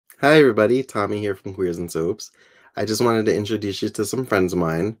Hi, everybody. Tommy here from Queers and Soaps. I just wanted to introduce you to some friends of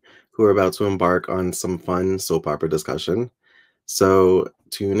mine who are about to embark on some fun soap opera discussion. So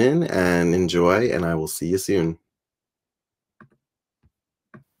tune in and enjoy, and I will see you soon.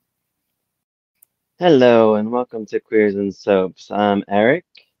 Hello and welcome to Queers and Soaps. I'm Eric,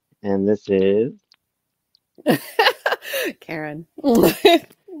 and this is Karen.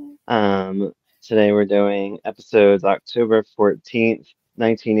 um today we're doing episodes October 14th,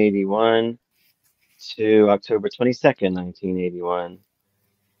 1981 to October 22nd, 1981.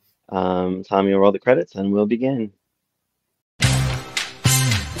 Tommy will roll the credits and we'll begin.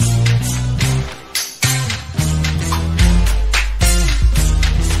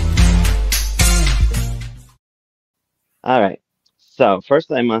 All right. So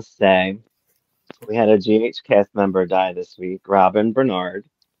first I must say we had a GH cast member die this week, Robin Bernard.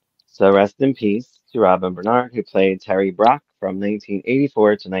 So rest in peace to Robin Bernard, who played Terry Brock from 1984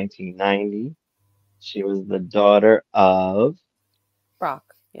 to 1990. She was the daughter of, Brock.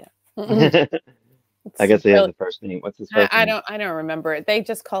 Yeah. I It's guess he has really, a first name. What's his first I name? don't remember it. They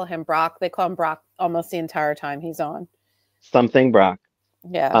just call him Brock. They call him Brock almost the entire time he's on. Something Brock.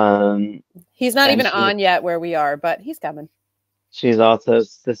 Yeah. Um, He's not and even on yet where we are, but he's coming. she's also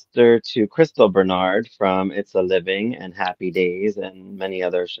sister to Crystal Bernard from It's a Living and Happy Days and many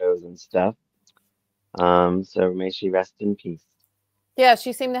other shows and stuff. So may she rest in peace. Yeah,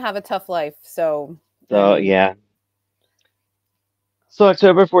 she seemed to have a tough life. So, So and yeah. So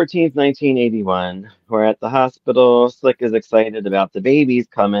October 14th, 1981, we're at the hospital. Slick is excited about the babies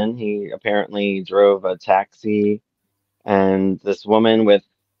coming. He apparently drove a taxi, and this woman with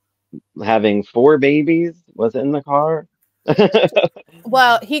having four babies was in the car.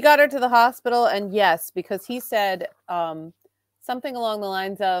 well, he got her to the hospital, and yes, because he said something along the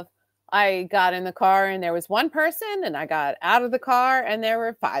lines of, I got in the car and there was one person, and I got out of the car and there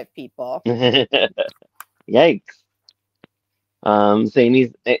were 5 people. Yikes. So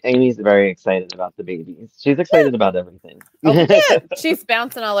Amy's very excited about the babies. She's excited about everything. Oh, yeah. She's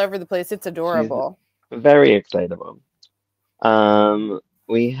bouncing all over the place. It's She's adorable. very excitable.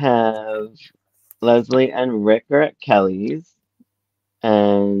 We have Leslie and Rick are at Kelly's,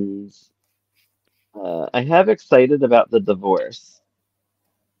 and I have excited about the divorce.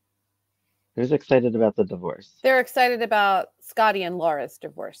 Who's excited about the divorce? They're excited about Scotty and Laura's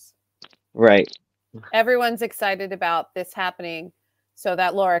divorce. Right. Everyone's excited about this happening so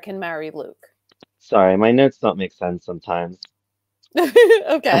that Laura can marry Luke. Sorry, my notes don't make sense sometimes.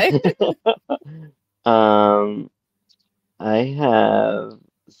 Okay. I have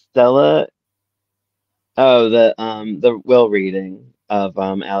Stella. Oh, the will reading of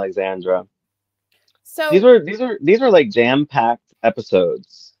Alexandra. So These were like jam-packed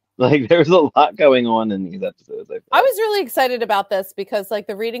episodes. Like there's a lot going on in these episodes, I feel I like. was really excited about this because like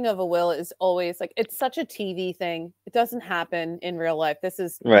the reading of a will is always like, it's such a TV thing. It doesn't happen in real life. This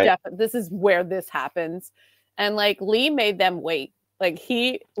is Right. this is where this happens. And like Lee made them wait. Like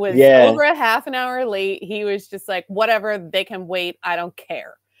he was Yeah. over a half an hour late. He was just like, whatever, they can wait. I don't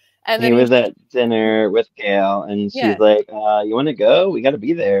care. And He then was at dinner with Gail, and she's yeah. like, you want to go? We got to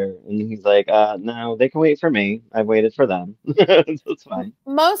be there. And he's like, no, they can wait for me. I've waited for them. It's fine.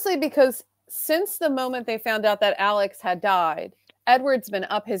 Mostly because since the moment they found out that Alex had died, Edward's been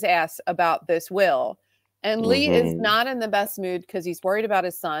up his ass about this will. And Lee is not in the best mood because he's worried about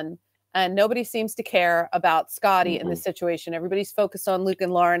his son. And nobody seems to care about Scotty in this situation. Everybody's focused on Luke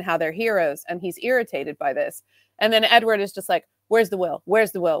and Lauren, how they're heroes. And he's irritated by this. And then Edward is just like, where's the will?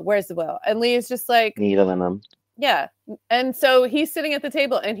 Where's the will? Where's the will? And Lee is just like, Needling them. yeah. And so he's sitting at the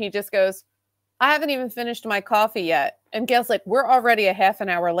table and he just goes, I haven't even finished my coffee yet. And Gail's like, we're already a half an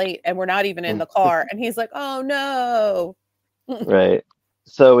hour late and we're not even in the car. And he's like, oh no. Right.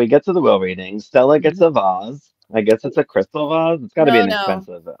 So we get to the will reading. Stella gets a vase. I guess it's a crystal vase. It's got to be an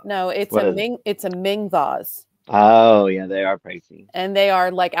expensive vase. No, it's What a is it? Ming Ming vase. Oh, yeah, they are pricey. And they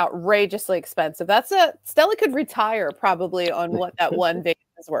are like outrageously expensive. Stella could retire probably on what that one vase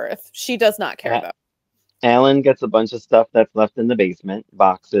is worth. She does not care though. Alan gets a bunch of stuff that's left in the basement,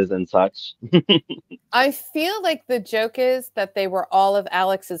 boxes and such. I feel like the joke is that they were all of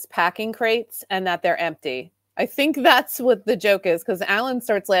Alex's packing crates and that they're empty. I think that's what the joke is because Alan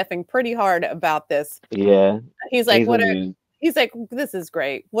starts laughing pretty hard about this. Yeah. He's like, he's like, this is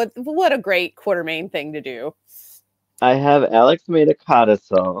great. What a great Quartermain thing to do. I have Alex made a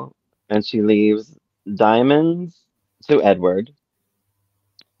codicil and she leaves diamonds to Edward.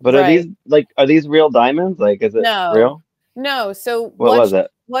 But are these real diamonds? Like, is it real? No. So what was it?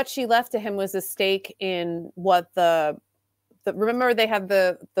 What she left to him was a stake in what the remember they had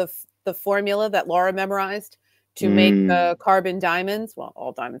the formula that Laura memorized to make the carbon diamonds. Well,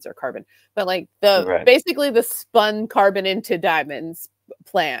 all diamonds are carbon, but like basically the spun carbon into diamonds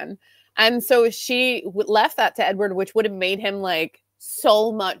plan. And so she left that to Edward, which would have made him like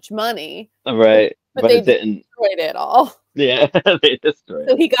so much money. Right. But they didn't. Destroyed it all. Yeah, they destroyed it.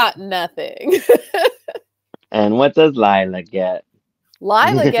 So he got nothing. And what does Lila get?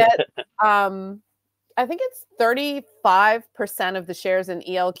 Lila gets, I think it's 35% of the shares in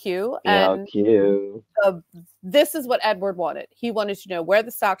ELQ. ELQ. And this is what Edward wanted. He wanted to know where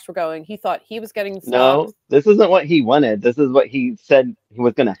the stocks were going. He thought he was getting the stocks. No, this isn't what he wanted. This is what he said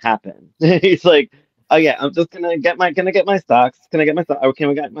was going to happen. He's like, oh yeah, I'm just gonna get my stocks. Can I get my stocks? Oh, can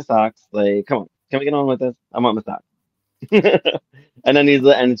we get my stocks? Like, come on, can we get on with this? I want my stocks. And then he's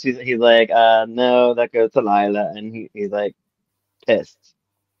like, no, that goes to Lila, and he's like pissed.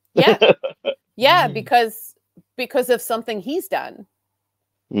 Yeah, yeah, because of something he's done.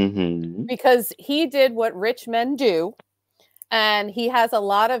 Because he did what rich men do, and he has a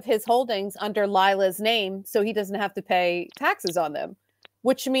lot of his holdings under Lila's name, so he doesn't have to pay taxes on them.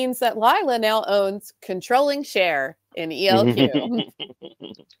 Which means that Lila now owns controlling share in ELQ.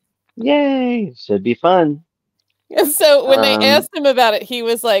 Yay! Should be fun. So when they asked him about it, he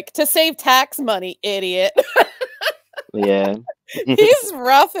was like, "To save tax money, idiot." Yeah. He's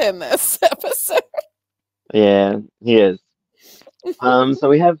rough in this episode. Yeah, he is. So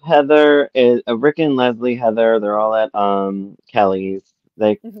we have Heather, Rick and Leslie, Heather, they're all at Kelly's.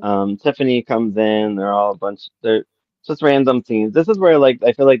 Tiffany comes in, they're just random scenes. This is where like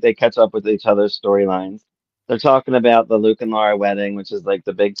I feel like they catch up with each other's storylines. They're talking about the Luke and Laura wedding, which is like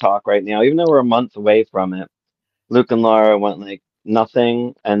the big talk right now. Even though we're a month away from it, Luke and Laura want like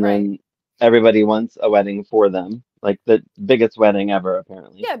nothing, and then everybody wants a wedding for them. Like the biggest wedding ever,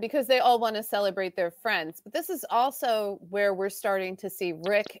 apparently. Yeah, because they all want to celebrate their friends. But this is also where we're starting to see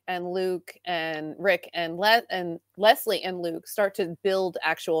Rick and Luke and Rick and Leslie and Luke start to build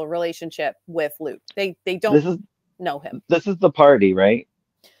actual relationship with Luke. They don't know him. This is the party, right?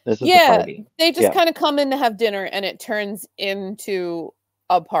 This is the party. They just kind of come in to have dinner, and it turns into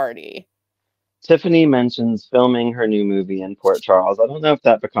a party. Tiffany mentions filming her new movie in Port Charles. I don't know if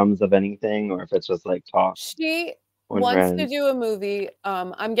that becomes of anything or if it's just like talk. She wants to do a movie.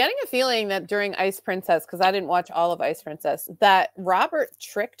 I'm getting a feeling that during Ice Princess, because I didn't watch all of Ice Princess, that Robert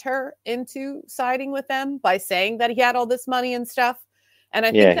tricked her into siding with them by saying that he had all this money and stuff. And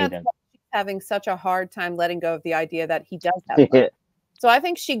I think that's why she's having such a hard time letting go of the idea that he does have money. So I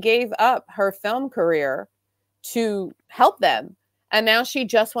think she gave up her film career to help them. And now she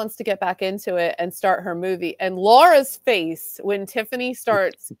just wants to get back into it and start her movie. And Laura's face when Tiffany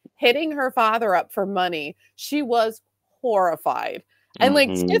starts hitting her father up for money, she was horrified. And like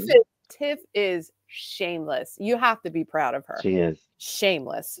Tiff is shameless. You have to be proud of her. She is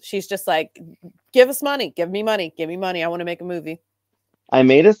shameless. She's just like, give us money, give me money, give me money. I want to make a movie. I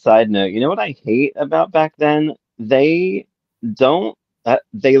made a side note. You know what I hate about back then? They don't.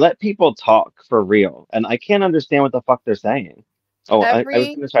 They let people talk for real, and I can't understand what the fuck they're saying. Oh, I was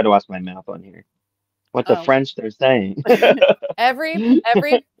going to try to wash my mouth on here. What the French they're saying. every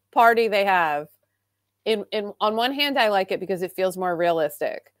party they have, in on one hand, I like it because it feels more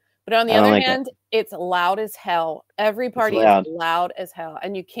realistic. But on the other hand, it's loud as hell. Every party is loud as hell.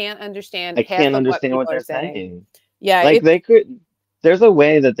 And you can't understand what they're saying. Yeah. Like they could, there's a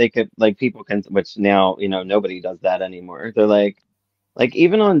way that they could, like people can, which now, you know, nobody does that anymore. They're like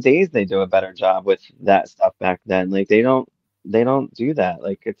even on days they do a better job with that stuff back then. Like they don't do that.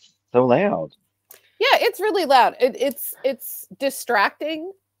 Like it's so loud. Yeah, it's really loud. It's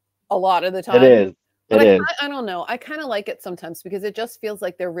distracting a lot of the time. It is. But I don't know. I kind of like it sometimes because it just feels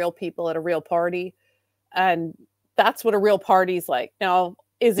like they're real people at a real party. And that's what a real party's like. Now,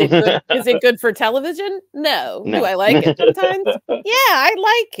 is it good? Is it good for television? No. Do I like it sometimes? Yeah, I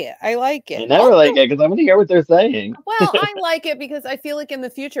like it. I never like it because I want to hear what they're saying. Well, I like it because I feel like in the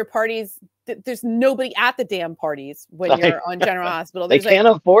future parties, there's nobody at the damn parties when you're on General Hospital. They can't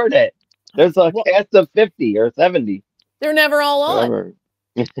afford it. There's a cast of 50 or 70. They're never all on.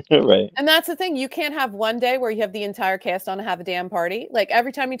 Right. And that's the thing. You can't have one day where you have the entire cast on to have a damn party. Like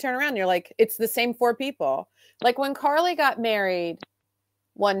every time you turn around, you're like, it's the same 4 people. Like when Carly got married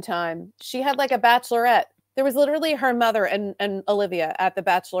one time, she had like a bachelorette. There was literally her mother and Olivia at the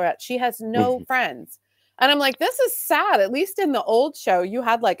bachelorette. She has no friends. And I'm like, this is sad. At least in the old show, you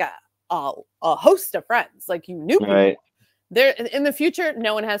had like a host of friends. Like you knew people. Right. There in the future,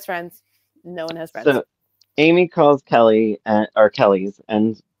 no one has friends. No one has friends. So Amy calls Kelly's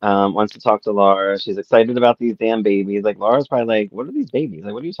and wants to talk to Laura. She's excited about these damn babies. Like Laura's probably like, what are these babies?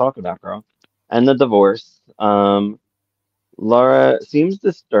 Like, what are you talking about, girl? And the divorce. Laura seems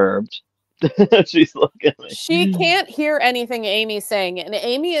disturbed. She's looking She can't hear anything Amy's saying, and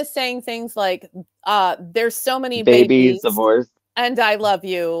Amy is saying things like, there's so many babies, babies, divorce. and I love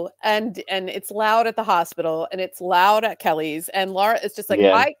you, and it's loud at the hospital, and it's loud at Kelly's, and Laura is just like,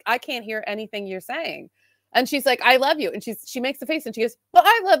 Yeah. I can't hear anything you're saying. And she's like, I love you. And she makes a face and she goes, well,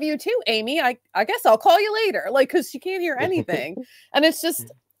 I love you too, Amy. I guess I'll call you later. Like, because she can't hear anything. And it's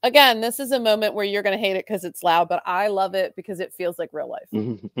just, again, this is a moment where you're going to hate it because it's loud, but I love it because it feels like real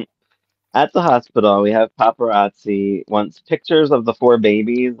life. At the hospital, we have paparazzi wants pictures of the 4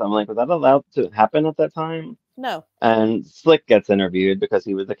 babies. I'm like, was that allowed to happen at that time? No. And Slick gets interviewed because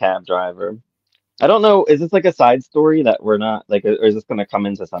he was a cab driver. I don't know. Is this like a side story that we're not like, or is this going to come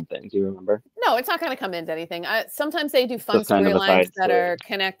into something? Do you remember? No, it's not going to come into anything. Sometimes they do fun Just kind of a storylines side that story. are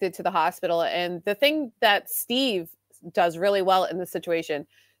connected to the hospital. And the thing that Steve does really well in this situation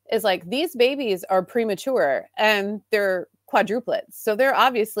is like these babies are premature and they're quadruplets. So they're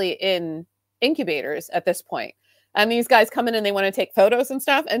obviously in incubators at this point. And these guys come in and they want to take photos and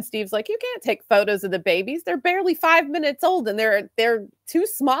stuff. And Steve's like, you can't take photos of the babies. They're barely 5 minutes old and they're too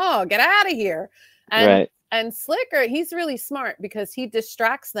small. Get out of here. And Slicker, he's really smart because he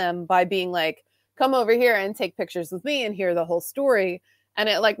distracts them by being like, come over here and take pictures with me and hear the whole story. And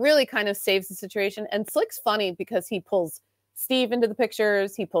it like really kind of saves the situation. And Slick's funny because he pulls Steve into the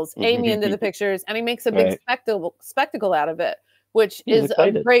pictures, he pulls Amy into the pictures, and he makes a big spectacle out of it, which is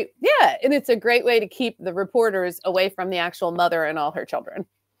a great, and it's a great way to keep the reporters away from the actual mother and all her children.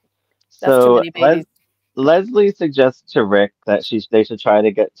 That's too many babies. Leslie suggests to Rick that they should try to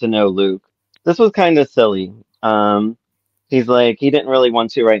get to know Luke. This was kind of silly. He's like, he didn't really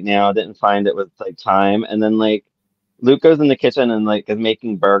want to right now, didn't find it was like time. And then like Luke goes in the kitchen and like is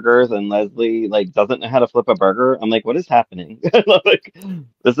making burgers and Leslie like doesn't know how to flip a burger. I'm like, what is happening? Like,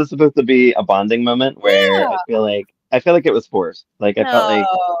 this is supposed to be a bonding moment where I feel like it was forced. Like I felt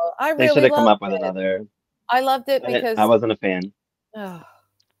like they should have come up with another. I loved it because I wasn't a fan. Oh,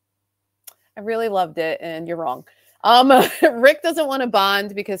 I really loved it, and you're wrong. Rick doesn't want to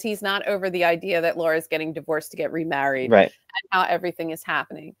bond because he's not over the idea that Laura's getting divorced to get remarried, right? And how everything is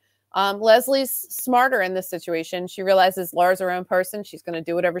happening. Leslie's smarter in this situation. She realizes Laura's her own person. She's going to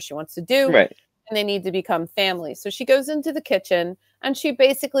do whatever she wants to do, right? And they need to become family. So she goes into the kitchen and she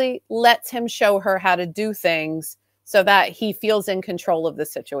basically lets him show her how to do things so that he feels in control of the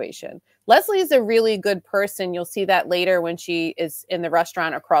situation. Leslie is a really good person. You'll see that later when she is in the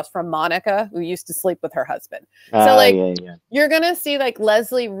restaurant across from Monica, who used to sleep with her husband. So like, you're going to see like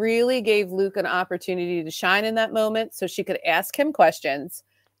Leslie really gave Luke an opportunity to shine in that moment so she could ask him questions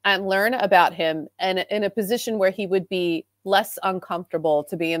and learn about him and in a position where he would be less uncomfortable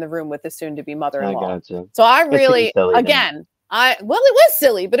to be in the room with the soon-to-be mother-in-law. I gotcha. So I really, again, it was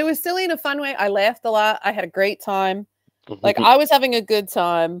silly, but it was silly in a fun way. I laughed a lot. I had a great time. Like I was having a good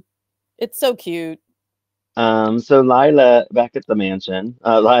time. It's so cute. So Lila back at the mansion,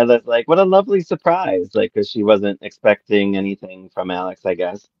 Lila's like, what a lovely surprise. Like, because she wasn't expecting anything from Alex, I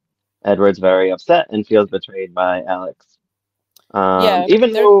guess. Edward's very upset and feels betrayed by Alex.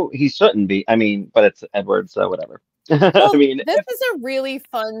 Even though he shouldn't be. I mean, but it's Edward, so whatever. Well, I mean, this is a really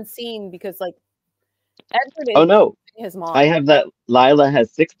fun scene because like Edward is his mom. I have that Lila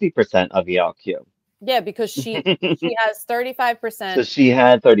has 60% of ELQ. Yeah, because she has 35%. So she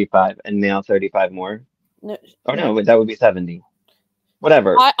had 35 and now 35 more? No, that would be 70.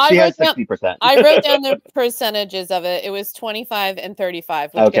 Whatever. She has 60%. I wrote down the percentages of it. It was 25 and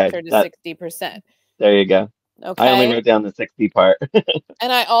 35, which gets her to 60%. There you go. Okay. I only wrote down the 60 part.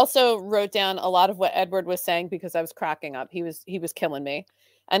 And I also wrote down a lot of what Edward was saying because I was cracking up. He was killing me.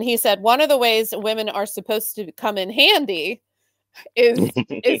 And he said, one of the ways women are supposed to come in handy is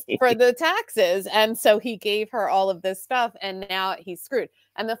for the taxes. And so he gave her all of this stuff and now he's screwed.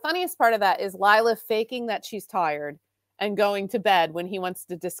 And the funniest part of that is Lila faking that she's tired and going to bed when he wants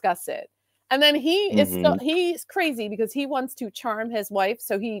to discuss it. And then he's crazy because he wants to charm his wife.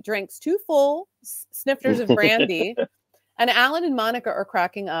 So he drinks 2 full snifters of brandy and Alan and Monica are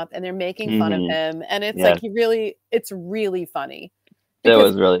cracking up and they're making fun of him. And it's like, it's really funny. That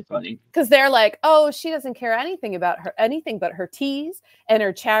was really funny. Because they're like, oh, she doesn't care anything but her teas and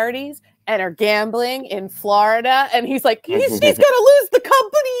her charities and her gambling in Florida. And he's like, she's going to lose the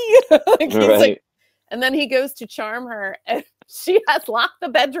company. Like, and then he goes to charm her and she has locked the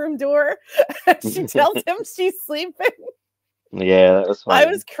bedroom door. She tells him she's sleeping. Yeah, that was funny.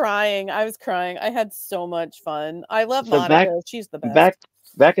 I was crying. I had so much fun. I love Monica. She's the best.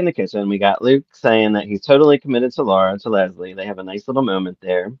 Back in the kitchen, we got Luke saying that he's totally committed to Laura, to Leslie. They have a nice little moment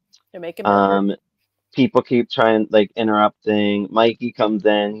there. They're making people keep trying, like, interrupting. Mikey comes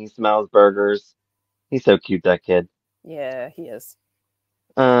in. He smells burgers. He's so cute, that kid. Yeah, he is.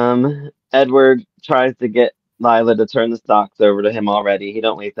 Edward tries to get Lila to turn the stocks over to him already. He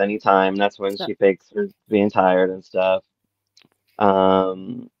don't waste any time. That's when So- she fakes her being tired and stuff.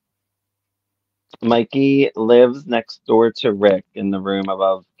 Um, Mikey lives next door to Rick in the room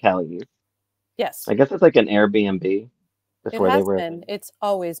above Kelly's. yes, I guess it's like an Airbnb it before they has were a been. thing. It's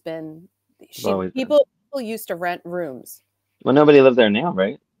always been. It's always been. People used to rent rooms. Well, nobody lives there now,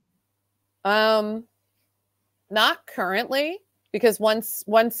 right? Um, Not currently, because once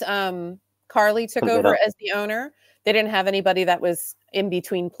Carly took Because they over don't. as the owner, they didn't have anybody that was in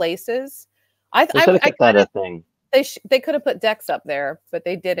between places. They should have I kept that kind a of thing. they could have put decks up there, but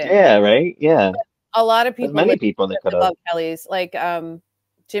they didn't. Yeah, right? Yeah. A lot of There's people many lived people they could have. above Kelly's, like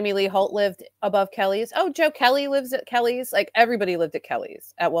Jimmy Lee Holt lived above Kelly's. Oh, Joe Kelly lives at Kelly's. Like everybody lived at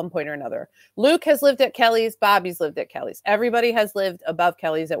Kelly's at one point or another. Luke has lived at Kelly's. Bobby's lived at Kelly's. Everybody has lived above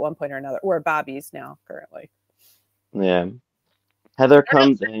Kelly's at one point or another, or Bobby's now currently. Yeah. Heather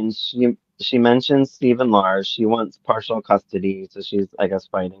comes in. She mentions Stephen Lars. She wants partial custody, so she's, I guess,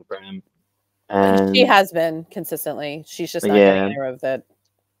 fighting for him. She And has been consistently. She's just not yeah, getting any of it.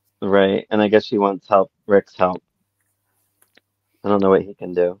 right. And I guess she wants help, Rick's help. I don't know what he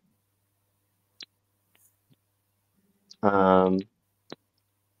can do. Um,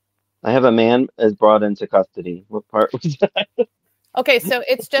 I have a man is brought into custody. What part was that? Okay, so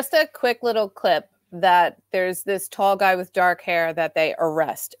it's just a quick little clip that there's this tall guy with dark hair that they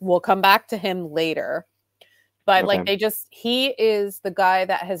arrest. We'll come back to him later. But like Okay. he is the guy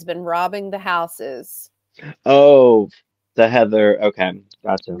that has been robbing the houses. Oh, the Heather. Okay,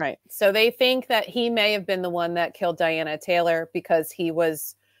 gotcha. Right. So they think that he may have been the one that killed Diana Taylor because he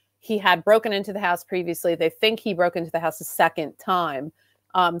had broken into the house previously. They think he broke into the house a second time.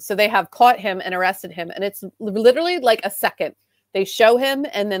 So they have caught him and arrested him. And it's literally like a second. They show him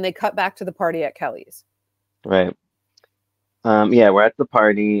and then they cut back to the party at Kelly's. Right. Yeah, we're at the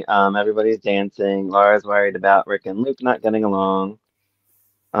party. Everybody's dancing. Laura's worried about Rick and Luke not getting along.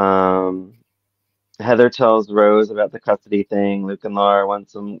 Heather tells Rose about the custody thing. Luke and Laura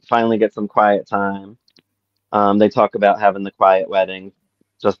want finally get some quiet time. They talk about having the quiet wedding,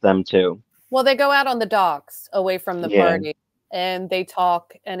 just them two. Well, they go out on the docks away from the Yeah. party and they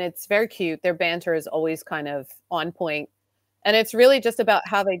talk and it's very cute. Their banter is always kind of on point. And it's really just about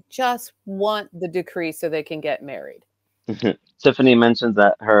how they just want the decree so they can get married. Tiffany mentions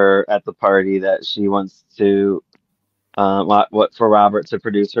at the party that she wants to what for Robert to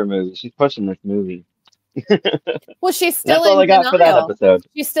produce her movie. She's pushing this movie. Well, she's That's still all in I got for that denial. episode.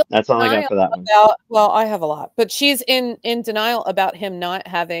 She's still That's in all I got denial for that one. about, well, I have a lot, but she's in denial about him not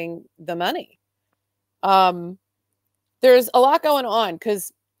having the money. There's a lot going on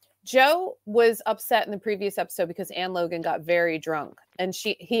because Joe was upset in the previous episode because Anne Logan got very drunk and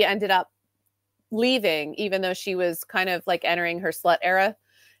he ended up leaving even though she was kind of like entering her slut era.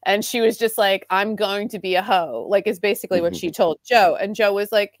 And she was just like, I'm going to be a hoe, like is basically what she told Joe. And Joe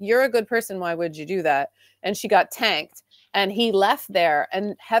was like, you're a good person. Why would you do that? And she got tanked and he left there.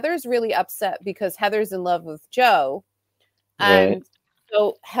 And Heather's really upset because Heather's in love with Joe. And Right.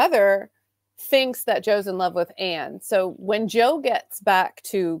 so Heather thinks that Joe's in love with Anne. So when Joe gets back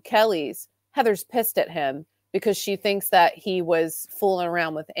to Kelly's, Heather's pissed at him because she thinks that he was fooling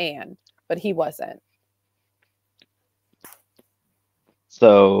around with Anne, but he wasn't.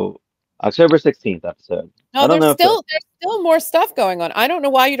 So October 16th episode. No, I don't know there's still more stuff going on. I don't know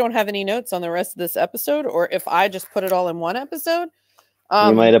why you don't have any notes on the rest of this episode, or if I just put it all in one episode.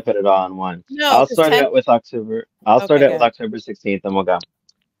 you might have put it all in one. No, I'll 'cause start 10 out with October. I'll start Okay, out with good. October 16th, and we'll go.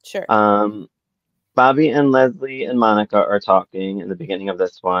 Sure. Bobby and Leslie and Monica are talking in the beginning of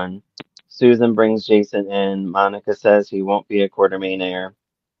this one. Susan brings Jason in. Monica says he won't be a Quartermain heir.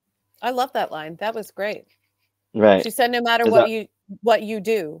 I love that line. That was great. Right. She said, no matter Is what you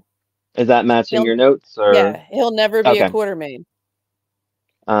do, Is that matching your notes or? yeah, he'll never be Okay. a Quartermain.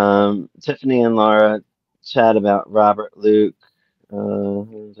 Tiffany and Laura chat about Robert Luke.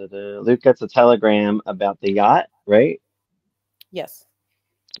 Luke gets a telegram about the yacht, right? Yes.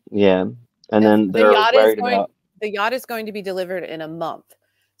 Yeah. And then they're worried about. The yacht is going to be delivered in a month.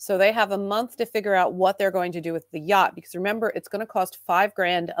 So they have a month to figure out what they're going to do with the yacht. Because remember, it's going to cost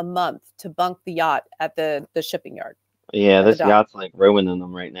 $5,000 a month to bunk the yacht at the shipping yard. Yeah, this yacht's like ruining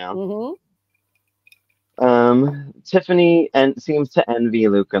them right now. Mm-hmm. Tiffany seems to envy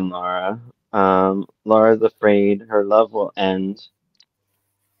Luke and Laura. Laura's afraid her love will end.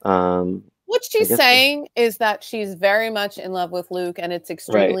 What she's saying is that she's very much in love with Luke and it's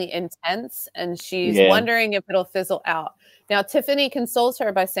extremely intense and she's wondering if it'll fizzle out. Now, Tiffany consoles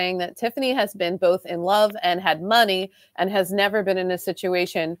her by saying that Tiffany has been both in love and had money and has never been in a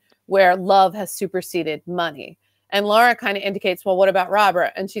situation where love has superseded money. And Laura kind of indicates, well, what about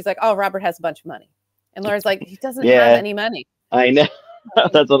Robert? And she's like, oh, Robert has a bunch of money. And Laura's like, he doesn't have any money. I know.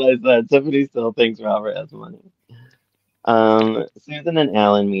 That's what I said. Tiffany still thinks Robert has money. Susan and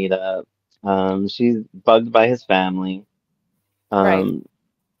Alan meet up. She's bugged by his family. Right.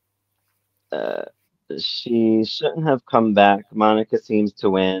 She shouldn't have come back. Monica seems to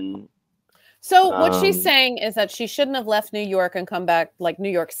win. So what she's saying is that she shouldn't have left New York and come back, like New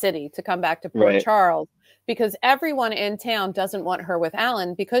York City, to come back to Port Charles, because everyone in town doesn't want her with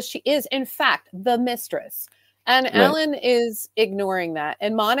Alan because she is, in fact, the mistress. And Alan is ignoring that.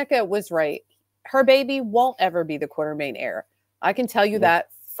 And Monica was right. Her baby won't ever be the Quartermaine heir. I can tell you that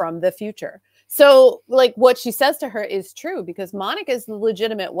from the future. So, like, what she says to her is true, because Monica is the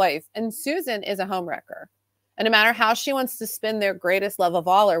legitimate wife and Susan is a homewrecker. And no matter how she wants to spin their greatest love of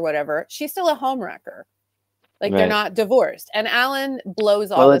all or whatever, she's still a homewrecker. Like, they're not divorced. And Alan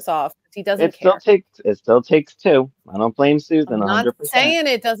blows all this off because he doesn't care. It still takes two. I don't blame Susan 100%. I'm not saying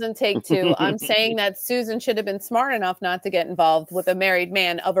it doesn't take two. I'm saying that Susan should have been smart enough not to get involved with a married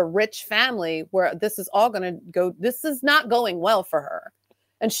man of a rich family where this is all going to go. This is not going well for her.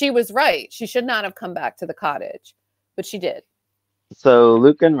 And she was right. She should not have come back to the cottage, but she did. So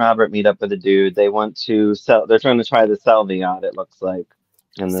Luke and Robert meet up with a dude. They want to sell. They're trying to try to sell the yacht, it looks like.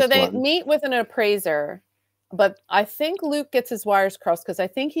 So they meet with an appraiser, but I think Luke gets his wires crossed because I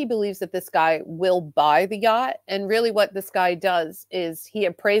think he believes that this guy will buy the yacht. And really what this guy does is he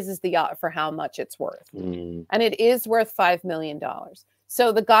appraises the yacht for how much it's worth. And it is worth $5 million.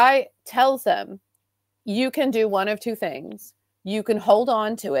 So the guy tells them, you can do one of two things. You can hold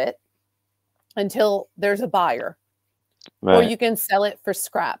on to it until there's a buyer. Or you can sell it for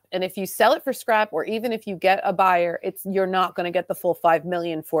scrap. And if you sell it for scrap, or even if you get a buyer, you're not going to get the full $5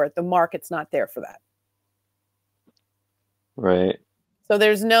 million for it. The market's not there for that. Right. So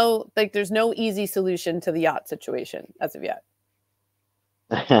there's no easy solution to the yacht situation as of yet.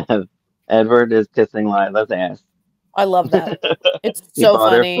 Edward is kissing Lila's ass. I love that. It's he so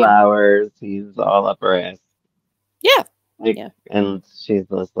bought funny. Her flowers. He's all up her ass. Yeah. And she's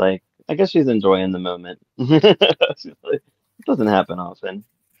just like, I guess she's enjoying the moment. She's like, it doesn't happen often.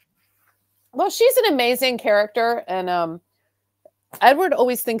 Well, she's an amazing character, and Edward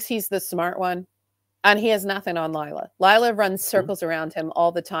always thinks he's the smart one, and he has nothing on Lila. Lila runs circles around him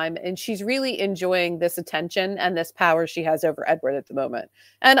all the time, and she's really enjoying this attention and this power she has over Edward at the moment.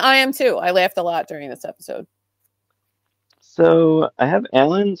 And I am too. I laughed a lot during this episode. So I have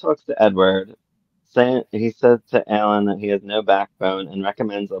Alan talks to Edward. He says to Alan that he has no backbone and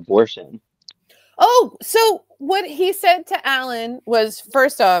recommends abortion. Oh, so what he said to Alan was,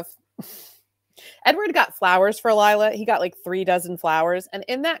 first off, Edward got flowers for Lila. He got like 3 dozen flowers. And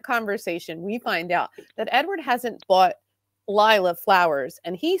in that conversation, we find out that Edward hasn't bought Lila flowers.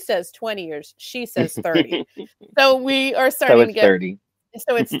 And he says 20 years. She says 30. So we are starting to get 30.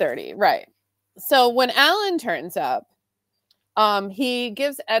 So it's 30, right. So when Alan turns up, he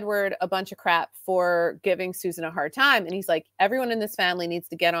gives Edward a bunch of crap for giving Susan a hard time. And he's like, everyone in this family needs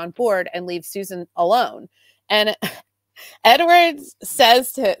to get on board and leave Susan alone. And Edward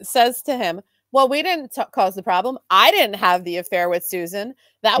says to him, well, we didn't cause the problem. I didn't have the affair with Susan.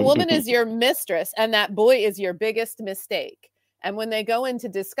 That woman is your mistress, and that boy is your biggest mistake. And when they go in to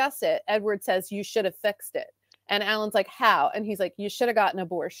discuss it, Edward says, you should have fixed it. And Alan's like, how? And he's like, you should have gotten an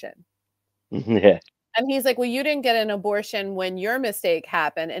abortion. Yeah. And he's like, well, you didn't get an abortion when your mistake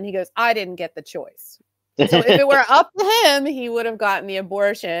happened. And he goes, I didn't get the choice. So if it were up to him, he would have gotten the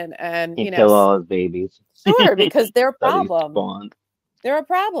abortion and, He'd kill all his babies. Sure, because they're a problem. They're a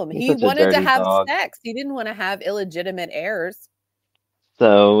problem. He's he wanted to have dog. sex. He didn't want to have illegitimate heirs.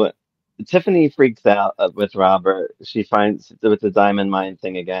 So Tiffany freaks out with Robert. She finds with the diamond mine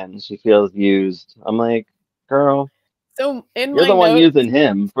thing again. She feels used. I'm like, girl. So in you're my the one notes, using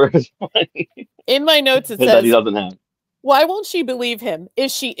him for his money. In my notes, it says that he doesn't have. Why won't she believe him?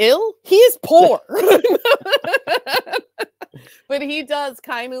 Is she ill? He is poor. But he does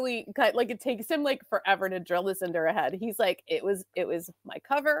kindly, like, it takes him like forever to drill this into her head. He's like, it was my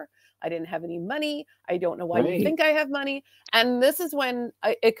cover. I didn't have any money. I don't know why you think I have money. And this is when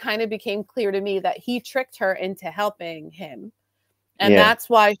it kind of became clear to me that he tricked her into helping him. And that's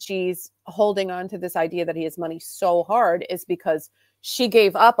why she's holding on to this idea that he has money so hard, is because she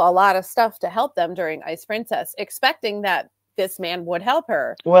gave up a lot of stuff to help them during Ice Princess, expecting that this man would help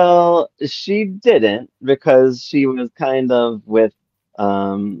her. Well, she didn't, because she was kind of with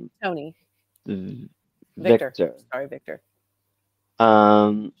Tony. Victor. Sorry, Victor.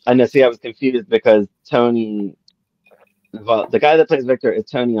 I know. See, I was confused because Tony, well, the guy that plays Victor is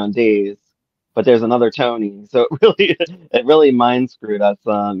Tony on Days, but there's another Tony. So it really mind screwed us,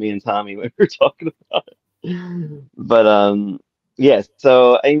 me and Tommy, when we were talking about it. But yeah,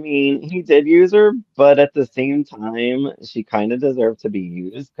 so I mean, he did use her, but at the same time, she kind of deserved to be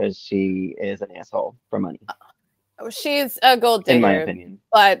used because she is an asshole for money, She's a gold in my digger, opinion.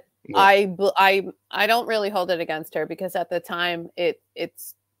 but Yeah, I don't really hold it against her because at the time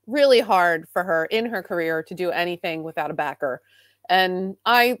it's really hard for her in her career to do anything without a backer. And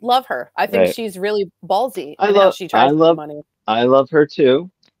I love her. I think right. she's really ballsy I in how love, she I tries to do love, money. I love her too,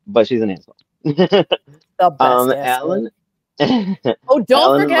 but she's an asshole. The best asshole. Alan, Oh, Alan and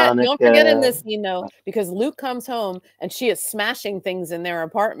don't forget in Monica. this scene though, because Luke comes home and she is smashing things in their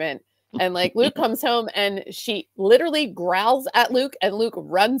apartment. And like Luke comes home and she literally growls at Luke and Luke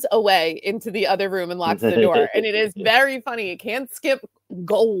runs away into the other room and locks the door. And it is very funny. You can't skip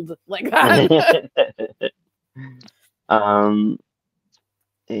gold like that. um,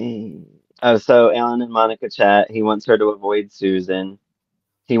 so Alan and Monica chat. He wants her to avoid Susan.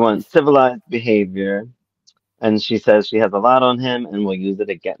 He wants civilized behavior, and she says she has a lot on him and will use it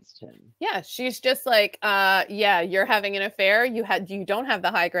against him. Yeah, she's just like, yeah, you're having an affair. You don't have the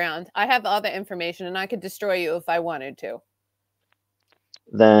high ground. I have all the information and I could destroy you if I wanted to.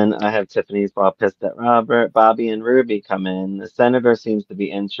 Then I have Tiffany's all pissed at Robert. Bobby and Ruby come in. The senator seems to be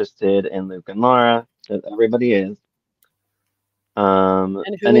interested in Luke and Laura, because everybody is. And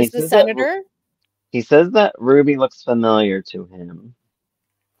who And is the senator? he says that Ruby looks familiar to him.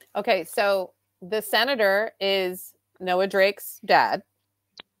 Okay, so the senator is Noah Drake's dad.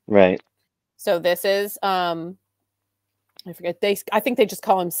 Right. So this is I forget I think they just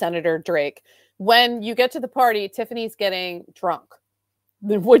call him Senator Drake. When you get to the party, Tiffany's getting drunk.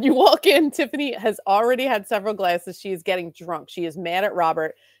 When you walk in, Tiffany has already had several glasses. She is getting drunk. She is mad at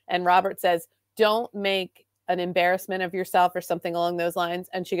Robert, and Robert says, "Don't make an embarrassment of yourself," or something along those lines.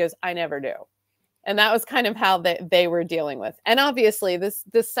 And she goes, "I never do." And that was kind of how they were dealing with. And obviously,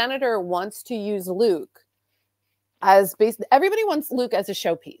 the senator wants to use Luke as everybody wants Luke as a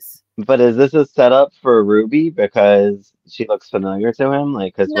showpiece. But is this a setup for Ruby because she looks familiar to him?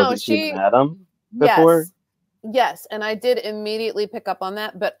 Like, because No, wasn't she met him before? yes. Yes, and I did immediately pick up on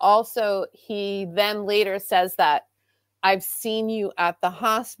that, but also he then later says that I've seen you at the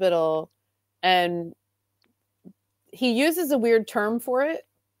hospital, and he uses a weird term for it,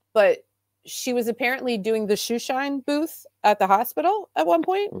 but she was apparently doing the shoe shine booth at the hospital at one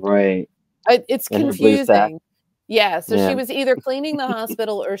point. Right. It's In her blue sack. confusing. Yeah, so Yeah. she was either cleaning the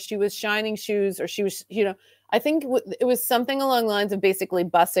hospital or she was shining shoes or she was, I think it was something along the lines of basically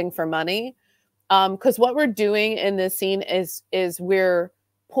bussing for money. Because what we're doing in this scene is we're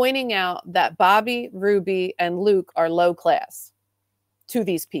pointing out that Bobby, Ruby, and Luke are low class to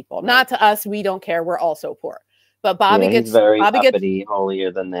these people. Right. Not to us. We don't care. We're also poor. But Bobby he's very uppity,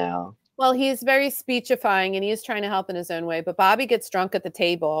 holier than thou. Well, he's very speechifying and he's trying to help in his own way. But Bobby gets drunk at the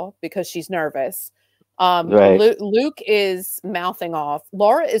table because she's nervous. Right. Luke is mouthing off.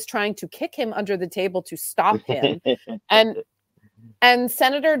 Laura is trying to kick him under the table to stop him. And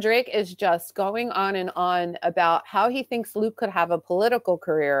Senator Drake is just going on and on about how he thinks Luke could have a political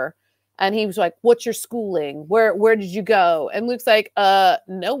career. And he was like, "What's your schooling? Where did you go?" And Luke's like,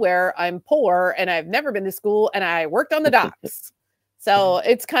 "Nowhere. I'm poor and I've never been to school and I worked on the docks." So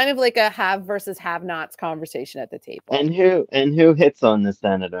it's kind of like a have versus have-nots conversation at the table. And who hits on the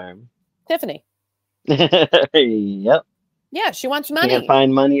senator? Tiffany. Yep. Yeah, she wants money. Can't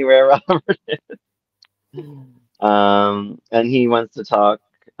find money where Robert is. And he wants to talk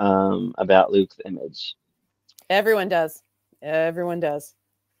about Luke's image. Everyone does. Everyone does.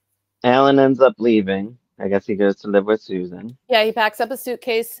 Alan ends up leaving. I guess he goes to live with Susan. Yeah, he packs up a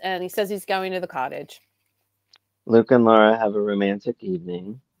suitcase and he says he's going to the cottage. Luke and Laura have a romantic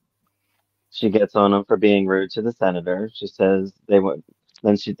evening. She gets on him for being rude to the senator. She says they would.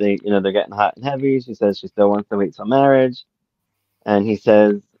 Then they're getting hot and heavy. She says she still wants to wait till marriage, and he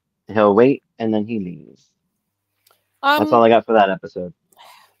says he'll wait, and then he leaves. That's all I got for that episode.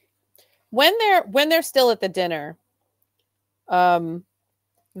 When they're still at the dinner, the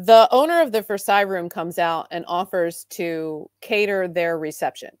owner of the Versailles room comes out and offers to cater their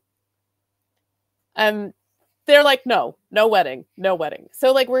reception. They're like, no wedding.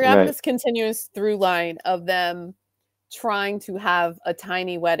 So like we're having this continuous through line of them trying to have a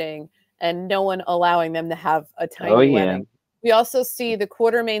tiny wedding and no one allowing them to have a tiny wedding. We also see the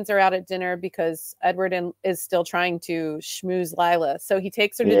Quartermains are out at dinner because Edward is still trying to schmooze Lila. So he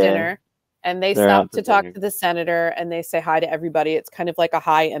takes her to dinner and they're stop to talk to the senator and they say hi to everybody. It's kind of like a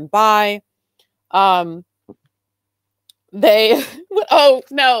hi and bye. Oh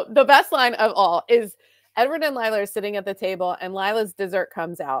no, the best line of all is Edward and Lila are sitting at the table and Lila's dessert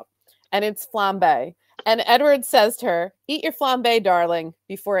comes out and it's flambe. And Edward says to her, "Eat your flambe, darling,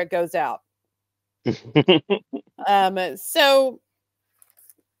 before it goes out." So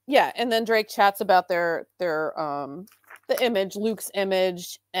yeah, and then Drake chats about their the image, Luke's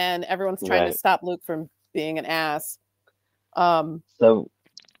image, and everyone's trying to stop Luke from being an ass. So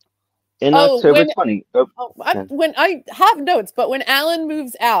in Oh, October 20, when I have notes, but when Alan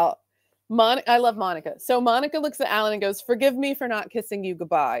moves out, I love Monica. So Monica looks at Alan and goes, "Forgive me for not kissing you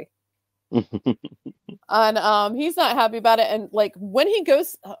goodbye." And he's not happy about it. And like when he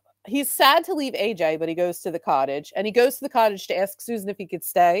goes, he's sad to leave AJ, but he goes to the cottage, and he goes to the cottage to ask Susan if he could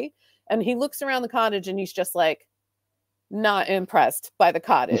stay. And he looks around the cottage and he's just like not impressed by the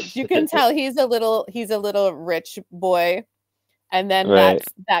cottage. You can tell he's a little rich boy. And then that's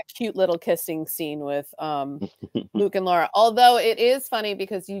that cute little kissing scene with Luke and Laura. Although it is funny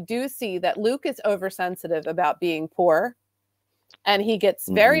because you do see that Luke is oversensitive about being poor. And he gets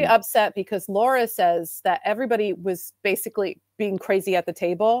very upset because Laura says that everybody was basically being crazy at the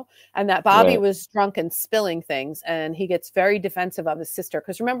table and that Bobby was drunk and spilling things. And he gets very defensive of his sister.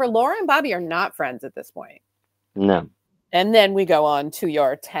 Because remember, Laura and Bobby are not friends at this point. No. And then we go on to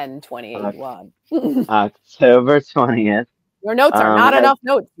your 10/28/1. October 20th. Your notes are not enough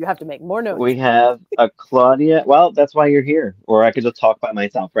notes. You have to make more notes. We have a Claudia. Well, that's why you're here. Or I could just talk by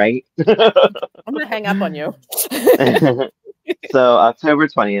myself, right? I'm going to hang up on you. So October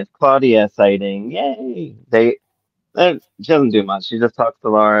 20th, Claudia sighting. Yay! She doesn't do much. She just talks to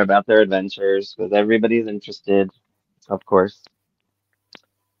Laura about their adventures because everybody's interested, of course.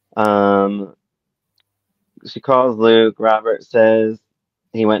 She calls Luke. Robert says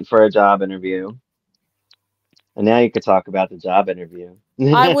he went for a job interview. And now you could talk about the job interview.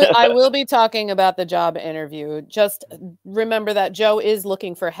 I will be talking about the job interview. Just remember that Joe is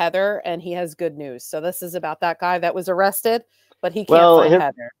looking for Heather, and he has good news. So this is about that guy that was arrested, but he can't find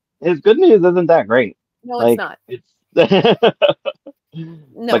Heather. His good news isn't that great. No, it's not.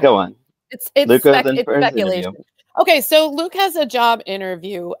 No, but go on. It's speculation. Okay, so Luke has a job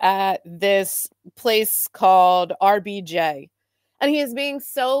interview at this place called RBJ, and he is being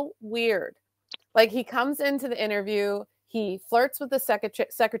so weird. Like, he comes into the interview, he flirts with the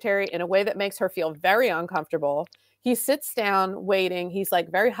secretary in a way that makes her feel very uncomfortable. He sits down waiting. He's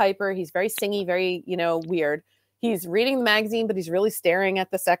like very hyper. He's very singy, very, weird. He's reading the magazine, but he's really staring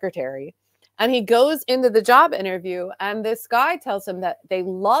at the secretary. And he goes into the job interview, and this guy tells him that they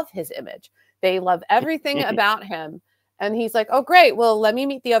love his image. They love everything about him. And he's like, "Oh, great. Well, let me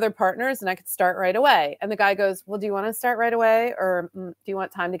meet the other partners and I could start right away." And the guy goes, "Well, do you want to start right away? Or do you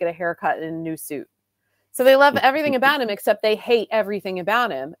want time to get a haircut and a new suit?" So they love everything about him, except they hate everything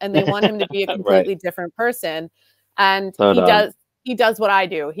about him. And they want him to be a completely different person. And he does what I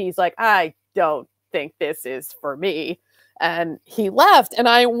do. He's like, "I don't think this is for me." And he left. And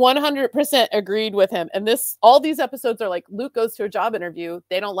I 100% agreed with him. And all these episodes are like, Luke goes to a job interview.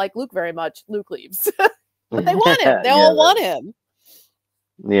 They don't like Luke very much. Luke leaves. But they want him. They all want him.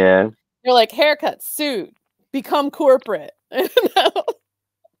 Yeah. They're like, haircut, suit, become corporate. And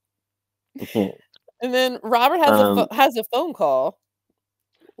then Robert has a phone call.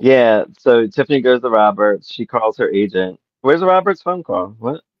 Yeah. So Tiffany goes to Robert. She calls her agent. Where's Robert's phone call?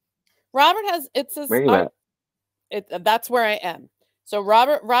 What? Robert has Where you at? That's where I am. So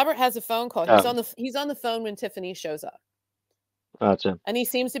Robert has a phone call. He's on the phone when Tiffany shows up. Gotcha. And he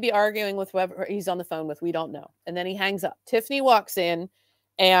seems to be arguing with whoever he's on the phone with. We don't know. And then he hangs up. Tiffany walks in,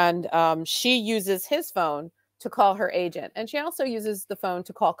 and she uses his phone to call her agent. And she also uses the phone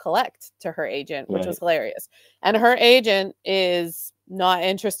to call collect to her agent, which was hilarious. And her agent is not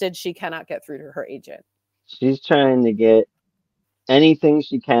interested. She cannot get through to her agent. She's trying to get anything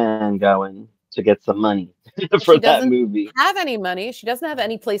she can going to get some money for that movie. She doesn't have any money. She doesn't have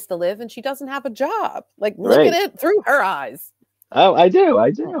any place to live, and she doesn't have a job. Like, look at it through her eyes. Oh, I do.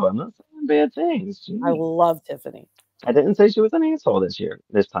 I'm not saying bad things. Jeez. I love Tiffany. I didn't say she was an asshole this year.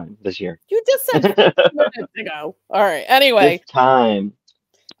 You just said minutes ago. All right. Anyway. This time.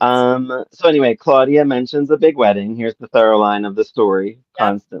 So anyway, Claudia mentions a big wedding. Here's the thorough line of the story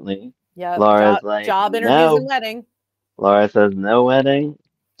constantly. Yeah. Laura's like, job interviews and wedding. Laura says no wedding,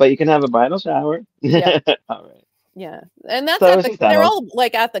 but you can have a bridal shower. Yeah. All right. Yeah. And that's they're all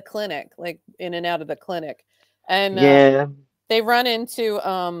like at the clinic, like in and out of the clinic. And they run into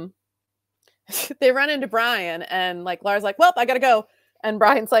Brian, and like Laura's like, "Well, I gotta go." And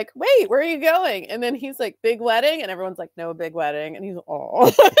Brian's like, "Wait, where are you going?" And then he's like, "Big wedding," and everyone's like, "No, big wedding." And he's like, "Oh."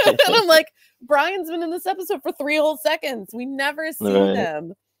 And I'm like, Brian's been in this episode for 3 whole seconds. We never see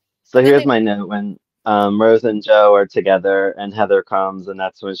them. So here's my note: when Rose and Joe are together, and Heather comes, and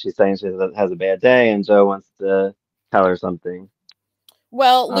that's when she's saying she has a bad day, and Joe wants to tell her something.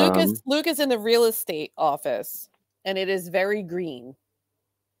 Well, Luke is in the real estate office. And it is very green.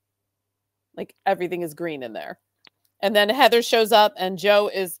 Like everything is green in there. And then Heather shows up and Joe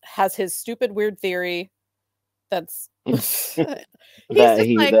has his stupid weird theory that's he's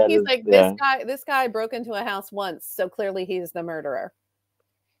like this guy broke into a house once, so clearly he's the murderer.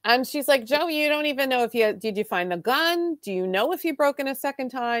 And she's like, Joe, you don't even know if did you find the gun? Do you know if he broke in a second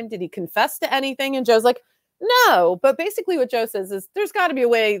time? Did he confess to anything? And Joe's like, no. But basically what Joe says is there's got to be a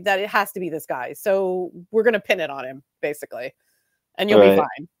way that it has to be this guy. So we're going to pin it on him, basically. And you'll be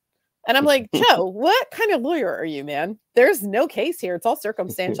fine. And I'm like, Joe, what kind of lawyer are you, man? There's no case here. It's all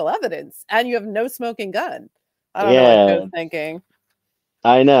circumstantial evidence. And you have no smoking gun. I don't know what Joe's thinking.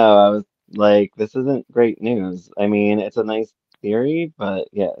 I know. I was like, this isn't great news. I mean, it's a nice theory, but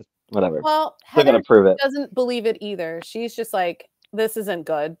yeah, whatever. Well, Still gotta prove it. Doesn't believe it either. She's just like, this isn't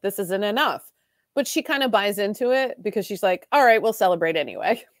good. This isn't enough. But she kind of buys into it because she's like, all right, we'll celebrate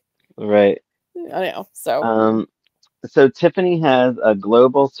anyway. Right. I know. So so Tiffany has a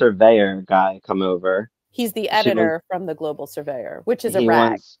global surveyor guy come over. He's the editor from the Global Surveyor, which is a rag. He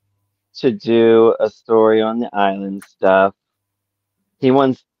wants to do a story on the island stuff. He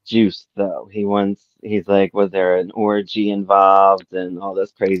wants juice, though. He's like, was there an orgy involved and all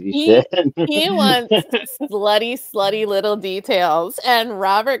this crazy shit? He wants slutty little details. And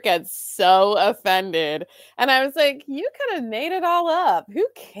Robert gets so offended. And I was like, you could have made it all up. Who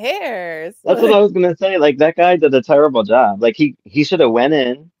cares? That's what I was going to say. Like, that guy did a terrible job. Like, he should have went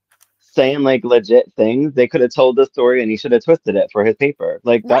in saying, like, legit things. They could have told the story and he should have twisted it for his paper.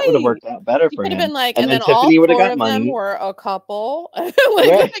 Like, that would have worked out better for him. Been like, and then Tiffany would have got money. Them were a couple.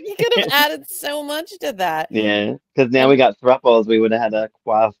 Like, you could have added so much to that. Yeah, because now we got thruples. We would have had a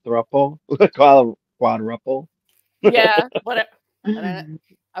quadruple. Quadruple. Yeah, what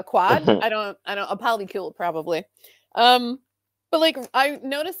a quad? I don't a polycule probably. But like I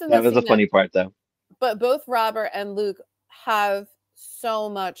noticed in that was the funny part though. But both Robert and Luke have so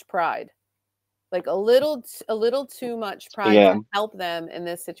much pride. Like a little too much pride to help them in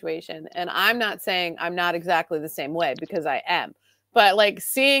this situation. And I'm not saying I'm not exactly the same way because I am. But like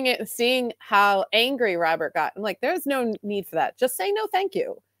seeing how angry Robert got, I'm like, there's no need for that. Just say no, thank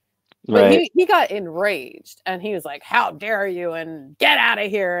you. But he got enraged and he was like, how dare you? And get out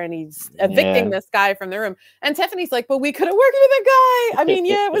of here. And he's evicting this guy from the room. And Tiffany's like, but we could have worked with a guy. I mean,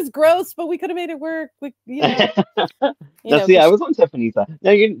 yeah, it was gross, but we could have made it work. See, I was on Tiffany's side.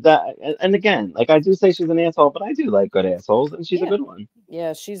 Now and again, like I do say she's an asshole, but I do like good assholes, and she's a good one.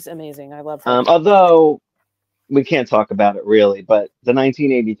 Yeah, she's amazing. I love her. Although we can't talk about it really, but the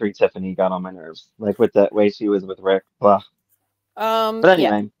 1983 Tiffany got on my nerves. Like with the way she was with Rick. Blah. But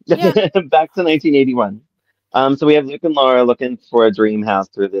anyway, back to 1981. So we have Luke and Laura looking for a dream house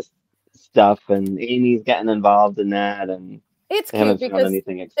through this stuff, and Amy's getting involved in that, and it's cute because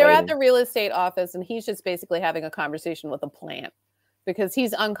they're at the real estate office, and he's just basically having a conversation with a plant because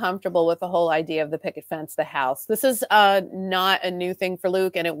he's uncomfortable with the whole idea of the picket fence, the house. This is not a new thing for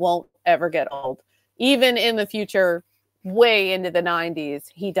Luke, and it won't ever get old. Even in the future, way into the 90s,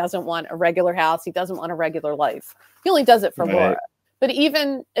 he doesn't want a regular house. He doesn't want a regular life. He only does it for Laura. But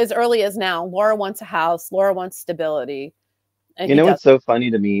even as early as now, Laura wants a house. Laura wants stability. And you know what's so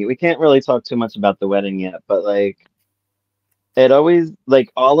funny to me? We can't really talk too much about the wedding yet, but like, it always,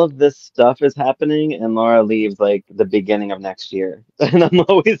 like, all of this stuff is happening, and Laura leaves like the beginning of next year. And I'm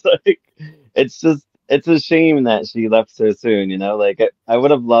always like, it's a shame that she left so soon, you know? Like, I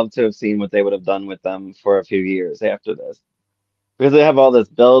would have loved to have seen what they would have done with them for a few years after this. Because they have all this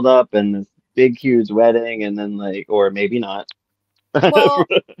build up and this big, huge wedding, and then, like, or maybe not. Well,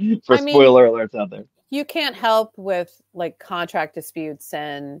 for spoiler alerts out there. You can't help with, like, contract disputes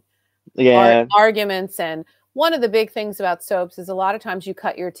and arguments. And one of the big things about soaps is a lot of times you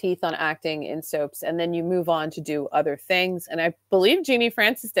cut your teeth on acting in soaps and then you move on to do other things. And I believe Jeannie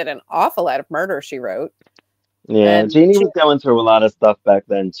Francis did an awful lot of Murder, She Wrote. Yeah, Jeannie was going through a lot of stuff back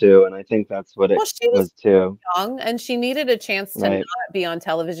then too, and I think that's what it was too. Young, and she needed a chance to not be on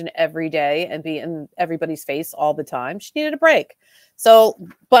television every day and be in everybody's face all the time. She needed a break. So,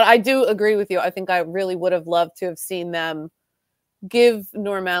 but I do agree with you. I think I really would have loved to have seen them give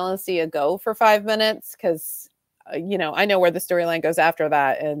normalcy a go for 5 minutes because, you know, I know where the storyline goes after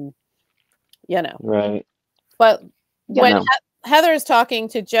that, and you know, right. But when Heather's talking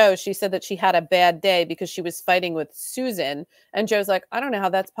to Joe, she said that she had a bad day because she was fighting with Susan. And Joe's like, I don't know how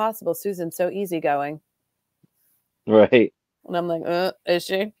that's possible. Susan's so easygoing. Right. And I'm like, is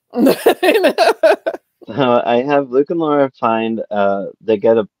she? So I have Luke and Laura find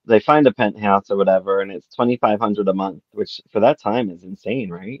they find a penthouse or whatever, and it's $2,500 a month, which for that time is insane,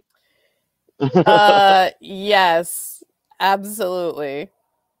 right? Yes, absolutely.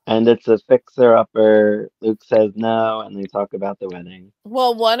 And it's a fixer-upper. Luke says no, and they talk about the wedding.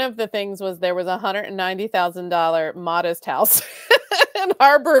 Well, one of the things was there was a $190,000 modest house in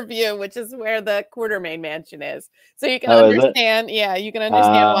Harbor View, which is where the Quartermain mansion is. So you can understand, you can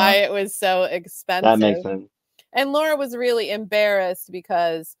understand why it was so expensive. That makes sense. And Laura was really embarrassed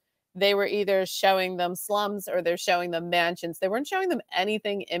because they were either showing them slums or they're showing them mansions. They weren't showing them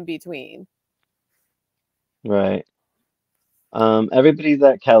anything in between. Right. Everybody's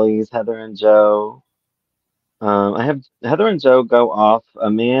at Kelly's, Heather and Joe. I have Heather and Joe go off.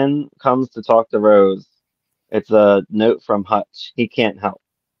 A man comes to talk to Rose. It's a note from Hutch. He can't help.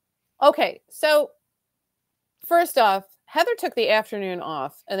 Okay, so first off, Heather took the afternoon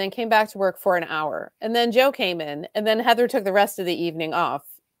off and then came back to work for an hour. And then Joe came in and then Heather took the rest of the evening off.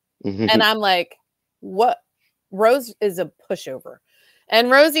 And I'm like, what? Rose is a pushover. And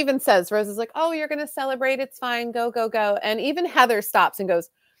Rose even says, Rose is like, oh, you're going to celebrate. It's fine. Go, go, go. And even Heather stops and goes,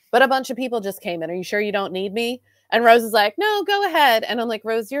 but a bunch of people just came in. Are you sure you don't need me? And Rose is like, no, go ahead. And I'm like,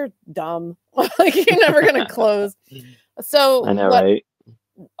 Rose, you're dumb. Like, you're never going to close. So I know, right?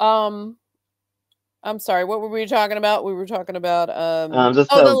 I'm sorry. What were we talking about? We were talking about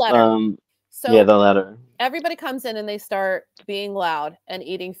the letter. So yeah, the letter. Everybody comes in and they start being loud and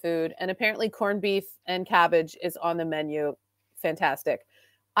eating food. And apparently corned beef and cabbage is on the menu. Fantastic.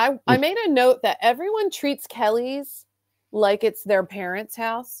 I made a note that everyone treats Kelly's like it's their parents'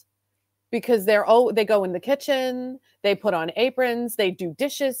 house because they go in the kitchen, they put on aprons, they do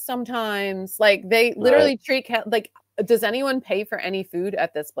dishes sometimes. Like they literally treat like, does anyone pay for any food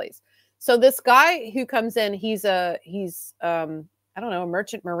at this place? So this guy who comes in, he's I don't know, a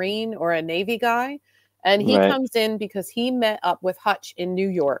merchant marine or a Navy guy. And he comes in because he met up with Hutch in New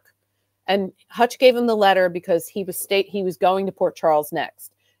York. And Hutch gave him the letter because he was going to Port Charles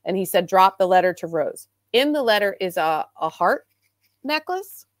next. And he said, drop the letter to Rose. In the letter is a heart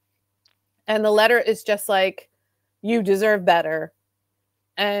necklace. And the letter is just like, you deserve better.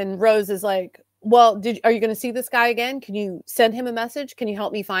 And Rose is like, well, are you going to see this guy again? Can you send him a message? Can you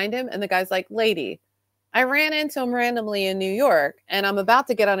help me find him? And the guy's like, lady, I ran into him randomly in New York and I'm about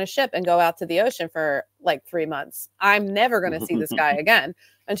to get on a ship and go out to the ocean for like 3 months. I'm never going to see this guy again.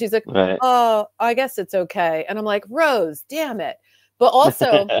 And she's like, oh, I guess it's okay. And I'm like, Rose, damn it. But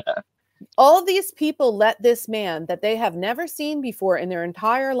also, all these people let this man that they have never seen before in their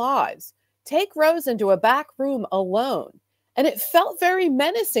entire lives take Rose into a back room alone. And it felt very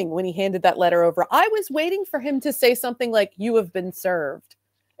menacing when he handed that letter over. I was waiting for him to say something like, you have been served.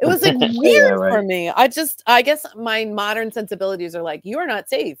 It was like weird for me. I guess my modern sensibilities are like, you are not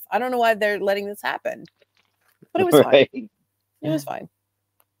safe. I don't know why they're letting this happen. But it was fine. It was fine.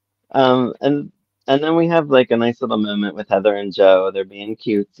 And then we have like a nice little moment with Heather and Joe. They're being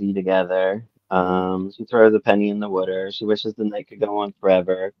cutesy together. She throws a penny in the water. She wishes the night could go on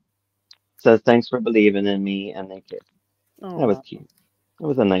forever. Says thanks for believing in me, and they kiss. That was cute. It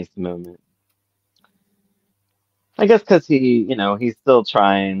was a nice moment. I guess because he's still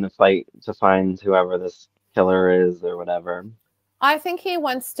trying to fight to find whoever this killer is or whatever. I think he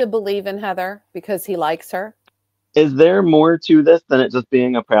wants to believe in Heather because he likes her. Is there more to this than it just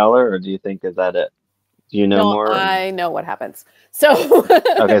being a prowler, or do you think is that it? Do you know more? I know what happens. So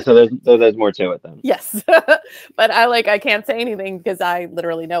okay, so there's more to it then. Yes, but I can't say anything because I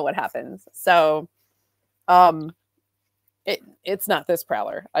literally know what happens. So, it's not this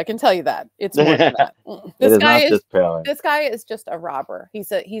prowler. I can tell you that. It's more than that. This guy is just a robber.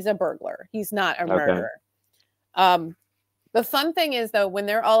 He's a burglar. He's not a murderer. The fun thing is though, when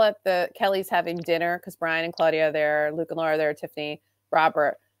they're all at the Kelly's having dinner, because Brian and Claudia are there, Luke and Laura are there, Tiffany,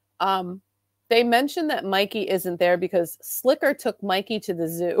 Robert, they mentioned that Mikey isn't there because Slicker took Mikey to the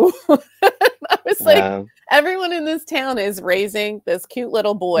zoo. I was like, everyone in this town is raising this cute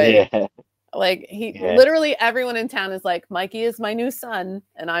little boy. Yeah. Like literally everyone in town is like, Mikey is my new son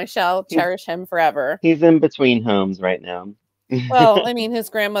and I shall cherish him forever. He's in between homes right now. Well, I mean, his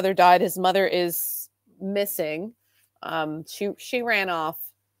grandmother died. His mother is missing. She ran off.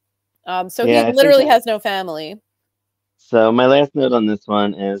 So he literally has no family. So my last note on this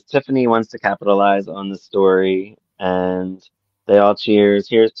one is Tiffany wants to capitalize on the story and they all cheers.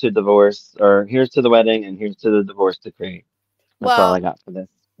 Here's to divorce, or here's to the wedding and here's to the divorce decree. That's all I got for this.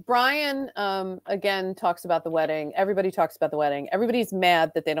 Brian, again, talks about the wedding. Everybody talks about the wedding. Everybody's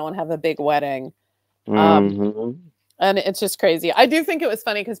mad that they don't have a big wedding. And it's just crazy. I do think it was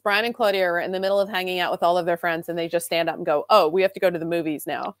funny because Brian and Claudia are in the middle of hanging out with all of their friends and they just stand up and go, oh, we have to go to the movies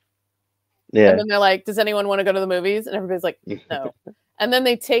now. Yeah. And then they're like, does anyone want to go to the movies? And everybody's like, no. And then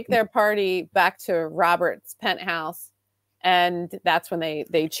they take their party back to Robert's penthouse. And that's when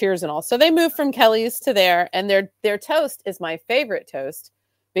they cheers and all. So they move from Kelly's to there. And their toast is my favorite toast,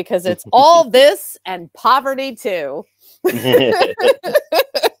 because it's all this and poverty too. Because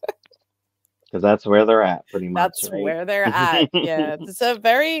that's where they're at, pretty much. That's right? where they're at. Yeah. So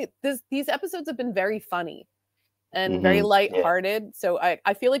these episodes have been very funny and very lighthearted. Yeah. So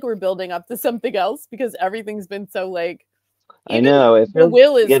I feel like we're building up to something else because everything's been so like, I know. It feels, the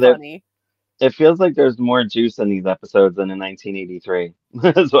will is funny. It feels like there's more juice in these episodes than in 1983.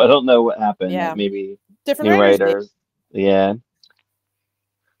 So I don't know what happened. Yeah. Like maybe different new writers. Yeah.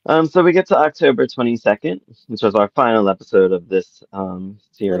 So we get to October 22nd, which was our final episode of this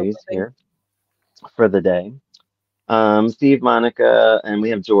series here for the day. Steve, Monica, and we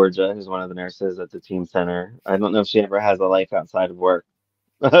have Georgia, who's one of the nurses at the team center. I don't know if she ever has a life outside of work.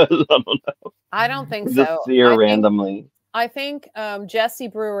 I don't know. I don't think so. Just see her randomly. I think Jessie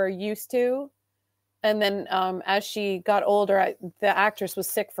Brewer used to, and then as she got older, the actress was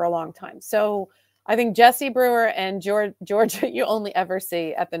sick for a long time. So I think Jessie Brewer and Georgia you only ever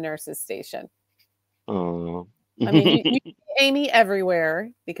see at the nurses' station. Oh. I mean, you see Amy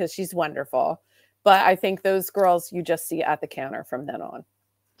everywhere because she's wonderful. But I think those girls you just see at the counter from then on.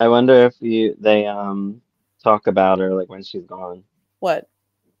 I wonder if they talk about her like when she's gone. What?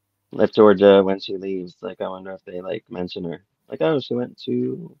 If Georgia, when she leaves, like I wonder if they like mention her. Like, oh, she went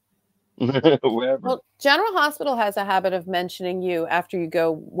to wherever. Well, General Hospital has a habit of mentioning you after you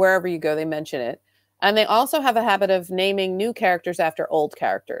go, wherever you go, they mention it. And they also have a habit of naming new characters after old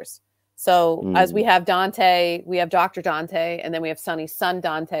characters. So as we have Dante, we have Dr. Dante, and then we have Sonny's son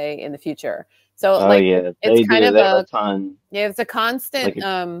Dante in the future. So it's kind of a ton. Yeah, it's a constant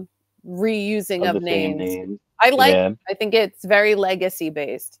like reusing of names. I like it. I think it's very legacy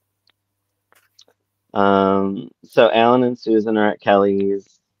based. So Alan and Susan are at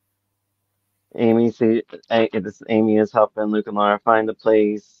Kelly's. Amy is helping Luke and Laura find a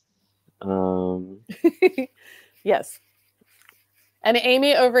place. Yes. And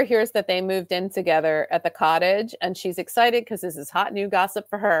Amy overhears that they moved in together at the cottage, and she's excited because this is hot new gossip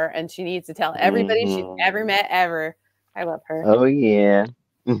for her, and she needs to tell everybody she's ever met ever. I love her. Oh yeah,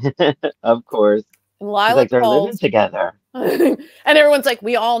 of course. And Lila like they're living together, and everyone's like,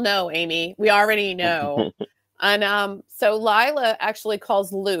 "We all know, Amy. We already know." And so Lila actually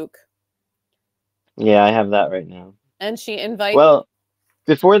calls Luke. Yeah, I have that right now. And she invites. Well,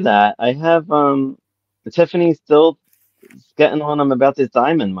 before that, I have Tiffany still getting on him about this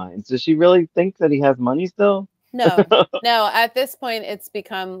diamond mines. Does she really think that he has money still? No. At this point, it's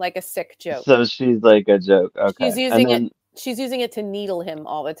become like a sick joke. So she's like a joke. Okay. She's using it to needle him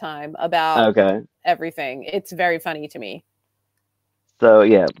all the time about everything. It's very funny to me. So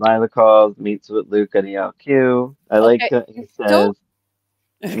yeah, Lila calls, meets with Luke at ELQ. I like that he says,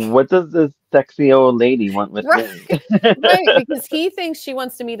 "What does this sexy old lady want with me?" Right, because he thinks she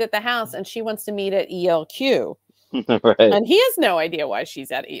wants to meet at the house and she wants to meet at ELQ. Right. And he has no idea why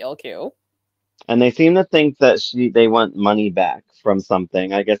she's at ELQ. And they seem to think that they want money back from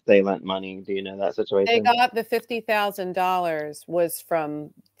something. I guess they lent money. Do you know that situation? They got the $50,000 was from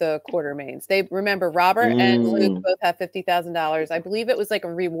the Quartermains. They remember Robert and Luke both have $50,000. I believe it was like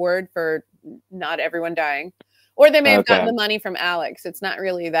a reward for not everyone dying. Or they may have gotten the money from Alex. It's not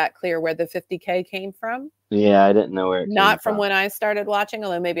really that clear where the $50K came from. Yeah, I didn't know where it came Not from when I started watching,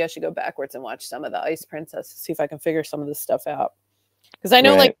 although maybe I should go backwards and watch some of the Ice Princess to see if I can figure some of this stuff out. Because I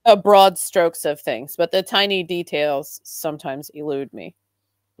know like the broad strokes of things, but the tiny details sometimes elude me.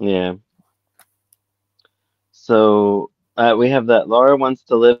 Yeah. So we have that Laura wants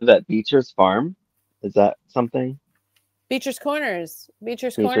to live at Beecher's farm. Is that something? Beecher's Corners.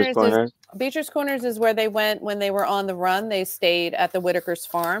 Beecher's Corners is where they went when they were on the run. They stayed at the Whitaker's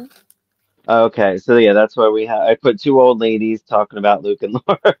farm. Okay, so yeah, that's where I put two old ladies talking about Luke and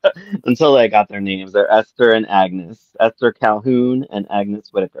Laura until I got their names. They're Esther and Agnes. Esther Calhoun and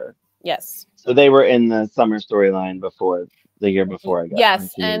Agnes Whitaker. Yes. So they were in the summer storyline the year before, I guess.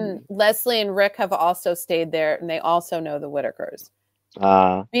 Yes, and Leslie and Rick have also stayed there, and they also know the Whitakers.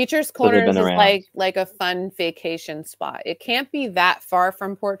 Beecher's Corners is like a fun vacation spot. It can't be that far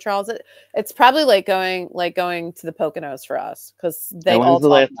from Port Charles. It's probably like going to the Poconos for us because they all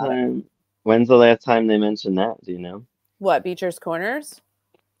talk about it. When's the last time they mentioned that? Do you know? What, Beecher's Corners?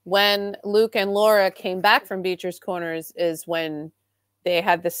 When Luke and Laura came back from Beecher's Corners is when they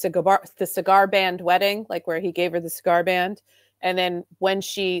had the cigar band wedding, like where he gave her the cigar band. And then when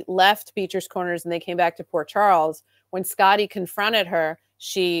she left Beecher's Corners and they came back to Port Charles, when Scotty confronted her,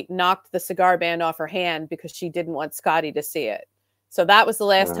 she knocked the cigar band off her hand because she didn't want Scotty to see it. So that was the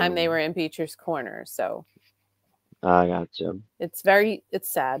last time they were in Beecher's Corners. So I gotcha. It's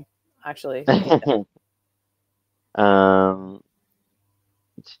sad. Actually.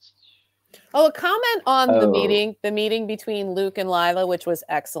 Oh, a comment on the Oh. meeting between Luke and Lila, which was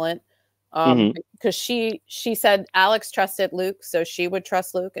excellent. Mhm. Because she said Alex trusted Luke, so she would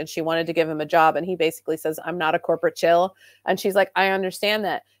trust Luke, and she wanted to give him a job. And he basically says, "I'm not a corporate chill." And she's like, "I understand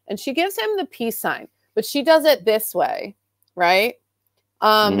that." And she gives him the peace sign, but she does it this way, right?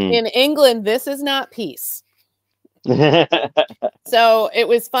 Mhm. In England, this is not peace. So it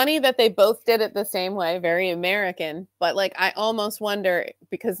was funny that they both did it the same way, very American. But like, I almost wonder,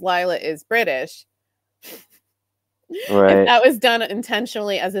 because Lila is British, if Right. that was done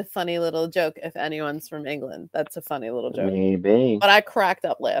intentionally as a funny little joke. If anyone's from England, that's a funny little joke. Maybe. But I cracked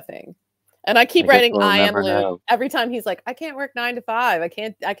up laughing. And I keep I guess writing we'll I am never Luke. know. Every time he's like, "I can't work 9 to 5. I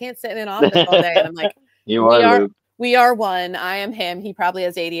can't sit in an office all day." And I'm like, You we are are Luke. we are one. I am him. He probably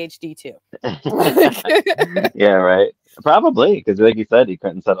has ADHD too. Yeah, right. Probably, because like you said, he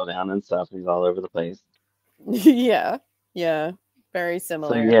couldn't settle down and stuff. He's all over the place. Yeah. Yeah. Very So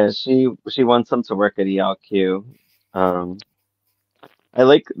similar. yeah, she wants him to work at ELQ. Um, I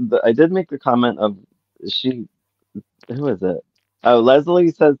did make the comment of she who is it? Oh,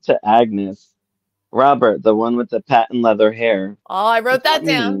 Leslie says to Agnes, Robert, the one with the patent leather hair. Oh, I What's wrote that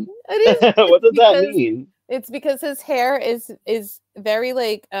that down. mean? It is What does that mean? it's because his hair is very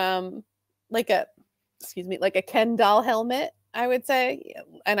like a like a Ken doll helmet, I would say.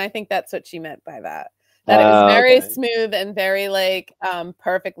 And I think that's what she meant by that. That it was very Okay. smooth and very like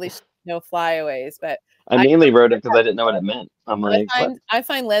perfectly no flyaways. But I I mainly wrote it wrote because I that didn't know what it before. meant. I'm like, what? I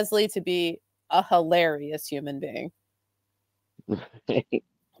find Leslie to be a hilarious human being,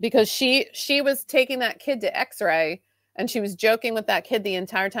 because she was taking that kid to X-ray, and she was joking with that kid the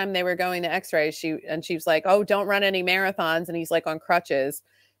entire time they were going to X-ray. She was like, "Oh, don't run any marathons," and he's like on crutches.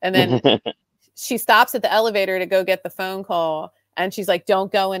 And then she stops at the elevator to go get the phone call, and she's like,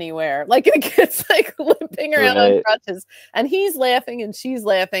 "Don't go anywhere." Like, the kid's like limping around on Right. crutches, and he's laughing and she's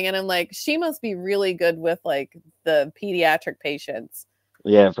laughing, and I'm like, she must be really good with like the pediatric patients.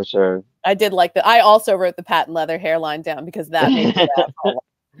 Yeah, for sure. I did like that. I also wrote the patent leather hairline down because that made me laugh a lot.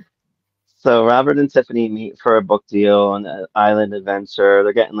 So Robert and Tiffany meet for a book deal on an island adventure.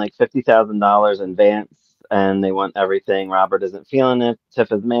 They're getting like $50,000 in advance, and they want everything. Robert isn't feeling it.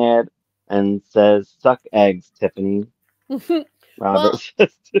 Tiff is mad and says, "Suck eggs, Tiffany." Robert Well,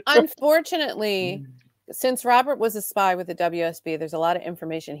 says, unfortunately, since Robert was a spy with the WSB, there's a lot of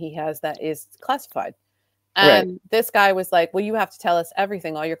information he has that is classified. right. And this guy was like, "Well, you have to tell us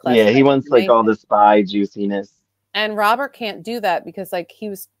everything, all your Yeah, classified he wants like all information." the spy juiciness. And Robert can't do that because like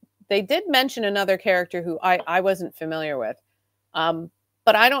they did mention another character who I wasn't familiar with. Um,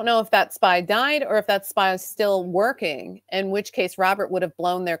 but I don't know if that spy died or if that spy is still working, in which case Robert would have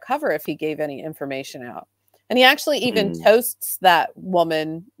blown their cover if he gave any information out. And he actually even Hmm. toasts that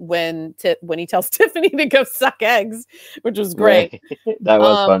woman when he tells Tiffany to go suck eggs, which was great. Right. That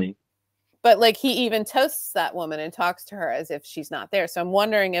was Um, funny. but like, he even toasts that woman and talks to her as if she's not there. So I'm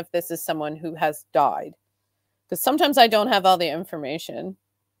wondering if this is someone who has died, because sometimes I don't have all the information.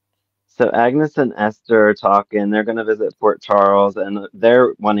 So Agnes and Esther are talking. They're going to visit Fort Charles, and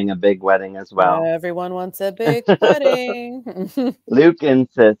they're wanting a big wedding as well. Everyone wants a big wedding. Luke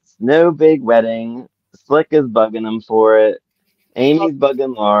insists, no big wedding. Slick is bugging him for it. Amy's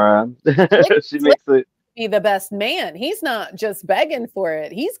bugging Laura. She Slick makes it. be the best man. He's not just begging for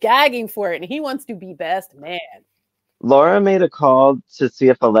it. He's gagging for it, and he wants to be best man. Laura made a call to see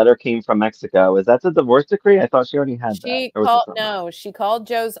if a letter came from Mexico. Is that the divorce decree? I thought she already had that. She Or was it called something else? no, she called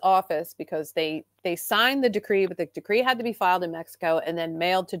Joe's office because they signed the decree, but the decree had to be filed in Mexico and then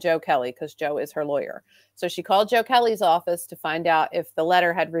mailed to Joe Kelly because Joe is her lawyer. So she called Joe Kelly's office to find out if the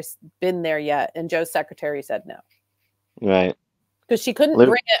letter had been there yet, and Joe's secretary said no. Right. Because she couldn't Luke.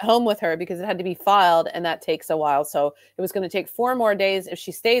 bring it home with her because it had to be filed, and that takes a while. So it was going to take 4 more days if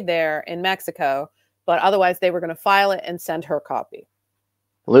she stayed there in Mexico, but otherwise they were going to file it and send her copy.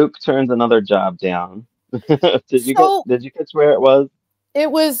 Luke turns another job down. So Did you catch where it was? Or did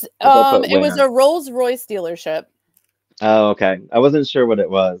I put it was where? a Rolls-Royce dealership, Oh, okay. I wasn't sure what it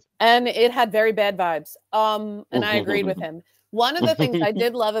was. and it had very bad vibes. And I agreed with him. One of the things I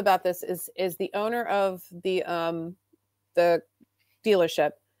did love about this is the owner of the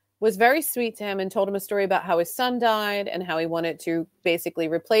dealership was very sweet to him and told him a story about how his son died and how he wanted to basically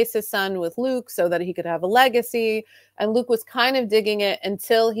replace his son with Luke so that he could have a legacy. And Luke was kind of digging it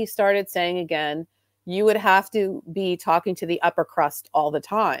until he started saying again, "You would have to be talking to the upper crust all the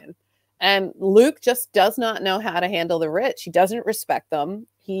time." And Luke just does not know how to handle the rich. He doesn't respect them.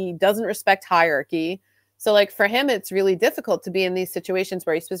 He doesn't respect hierarchy. So like, for him, it's really difficult to be in these situations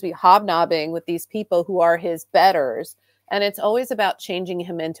where he's supposed to be hobnobbing with these people who are his betters. And it's always about changing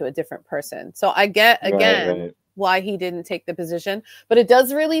him into a different person. So I get, Right, again, right. why he didn't take the position, but it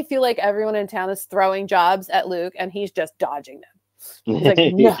does really feel like everyone in town is throwing jobs at Luke and he's just dodging them. He's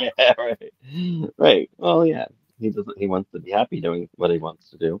like, no. Yeah, right. Right. Well, yeah. He wants to be happy doing what he wants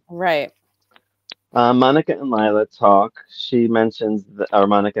to do. Right. Monica and Lila talk.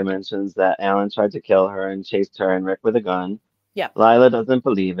 Monica mentions that Alan tried to kill her and chased her and Rick with a gun. Yeah. Lila doesn't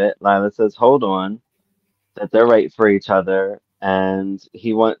believe it. Lila says, hold on, that they're right for each other. And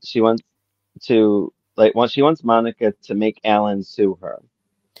she wants Monica to make Alan sue her.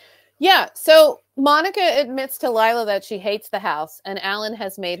 Yeah. So Monica admits to Lila that she hates the house, and Alan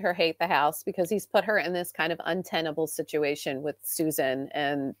has made her hate the house because he's put her in this kind of untenable situation with Susan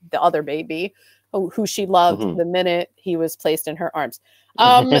and the other baby who she loved the minute he was placed in her arms.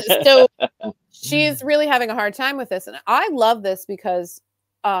 So she's really having a hard time with this. And I love this because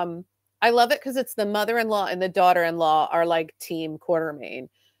I love it because it's the mother-in-law and the daughter-in-law are like team Quartermaine.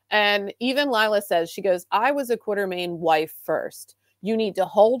 And even Lila says, she goes, I was a Quartermaine wife first. You need to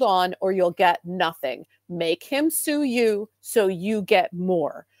hold on or you'll get nothing. Make him sue you so you get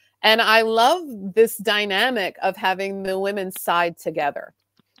more. And I love this dynamic of having the women side together.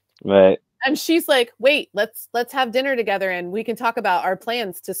 Right. And she's like, wait, let's have dinner together and we can talk about our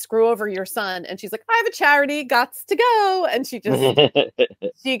plans to screw over your son. And she's like, I have a charity, gots to go. And she just,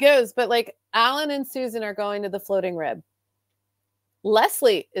 she goes. But like Alan and Susan are going to the Floating Rib.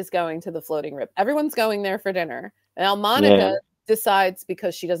 Leslie is going to the Floating Rib. Everyone's going there for dinner. Now Monica decides,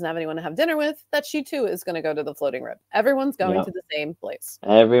 because she doesn't have anyone to have dinner with, that she too is going to go to the Floating Rib. Everyone's going to the same place.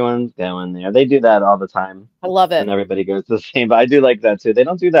 Everyone's going there. They do that all the time. I love it. And everybody goes to the same, but I do like that too. They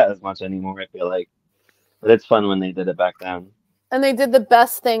don't do that as much anymore, I feel like. But it's fun when they did it back then. And they did the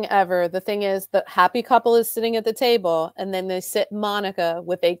best thing ever. The thing is, the happy couple is sitting at the table, and then they sit Monica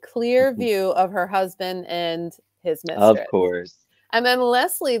with a clear view of her husband and his mistress. Of course. And then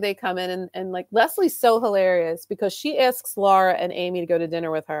Leslie, they come in and like Leslie's so hilarious because she asks Laura and Amy to go to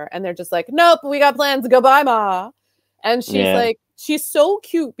dinner with her. And they're just like, nope, we got plans. Goodbye, Ma. And she's like, she's so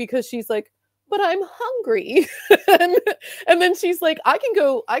cute because she's like, but I'm hungry. and then she's like, I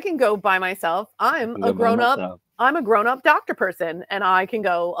can go by myself. I'm a grown-up doctor person and I can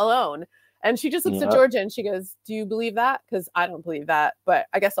go alone. And she just looks at Georgia and she goes, do you believe that? Because I don't believe that, but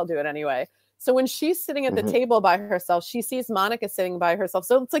I guess I'll do it anyway. So when she's sitting at the table by herself, she sees Monica sitting by herself.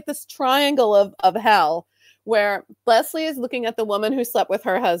 So it's like this triangle of hell where Leslie is looking at the woman who slept with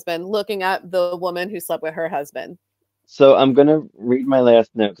her husband, looking at the woman who slept with her husband. So I'm going to read my last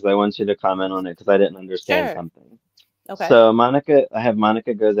note because I want you to comment on it because I didn't understand something. Okay. So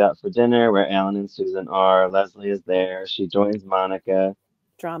Monica goes out for dinner where Alan and Susan are. Leslie is there. She joins Monica.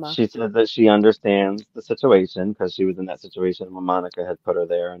 Drama. She says that she understands the situation because she was in that situation when Monica had put her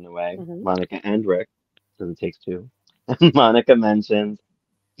there in a way. Monica and Rick, because it takes two. And Monica mentions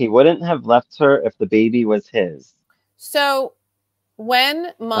he wouldn't have left her if the baby was his. So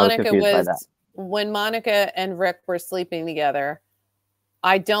when Monica and Rick were sleeping together,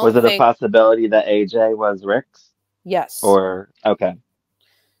 I don't Was it a possibility that AJ was Rick's? Yes. Or, okay.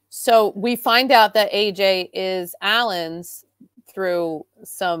 So we find out that AJ is Alan's through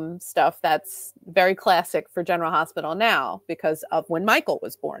some stuff that's very classic for General Hospital now because of when Michael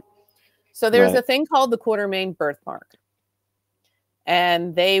was born. So there's a thing called the Quartermaine birthmark.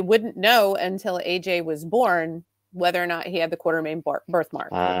 And they wouldn't know until AJ was born whether or not he had the Quartermaine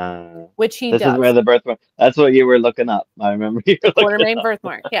birthmark, which he does. This is where the birthmark, that's what you were looking up. I remember you were Quartermaine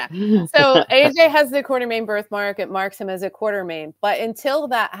birthmark, yeah. So AJ has the Quartermaine birthmark. It marks him as a Quartermaine. But until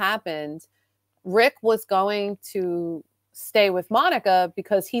that happened, Rick was going to stay with Monica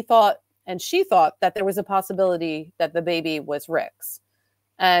because he thought and she thought that there was a possibility that the baby was Rick's.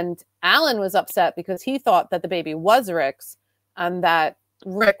 And Alan was upset because he thought that the baby was Rick's and that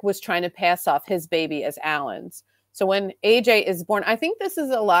Rick was trying to pass off his baby as Alan's. So when AJ is born, I think this is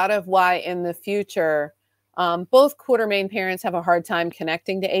a lot of why in the future, both Quartermaine parents have a hard time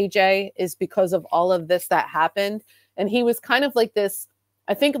connecting to AJ is because of all of this that happened. And he was kind of like this.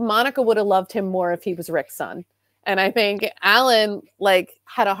 I think Monica would have loved him more if he was Rick's son. And I think Alan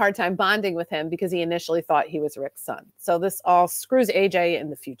had a hard time bonding with him because he initially thought he was Rick's son. So this all screws AJ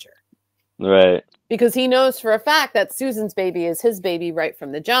in the future. Right. Because he knows for a fact that Susan's baby is his baby right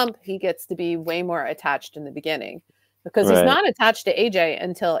from the jump. He gets to be way more attached in the beginning because he's not attached to AJ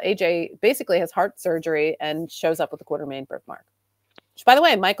until AJ basically has heart surgery and shows up with the Quartermaine birthmark. Which, by the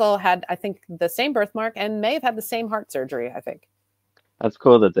way, Michael had, I think, the same birthmark and may have had the same heart surgery, I think. That's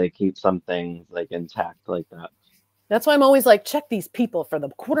cool that they keep some things intact like that. That's why I'm always check these people for the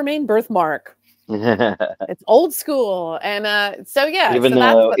Quartermaine birthmark. It's old school. And so, yeah.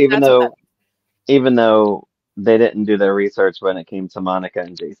 Even though they didn't do their research when it came to Monica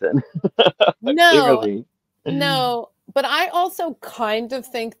and Jason. No. No, but I also kind of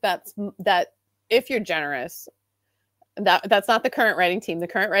think that if you're generous, that's not the current writing team. The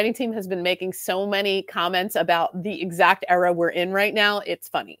current writing team has been making so many comments about the exact era we're in right now. It's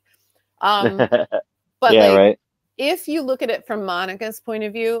funny. But Yeah, like, right. if you look at it from Monica's point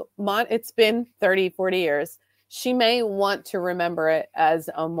of view, it's been 30, 40 years. She may want to remember it as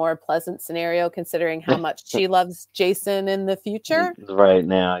a more pleasant scenario, considering how much she loves Jason in the future. Right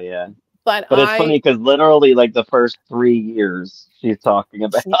now, yeah. But But it's funny because literally, like the first 3 years, she's talking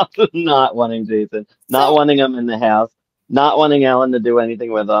about not wanting Jason, not wanting him in the house, not wanting Ellen to do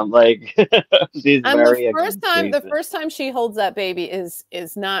anything with him. Like she's and very against the Jason. first time she holds that baby is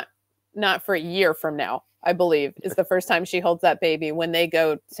not for a year from now, I believe, is the first time she holds that baby when they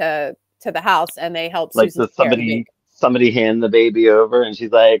go to the house and they help Like, Susan does carry the baby. somebody hand the baby over, and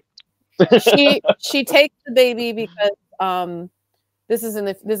she's like, she takes the baby because this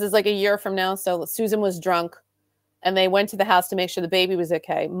is like a year from now. So Susan was drunk and they went to the house to make sure the baby was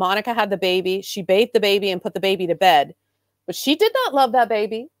okay. Monica had the baby. She bathed the baby and put the baby to bed. But she did not love that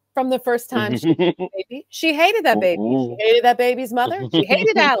baby from the first time she had the baby. She hated that baby. She hated that baby's mother. She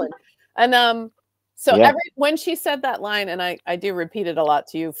hated Alan. And so when she said that line, and I do repeat it a lot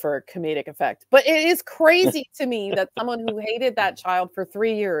to you for comedic effect, but it is crazy to me that someone who hated that child for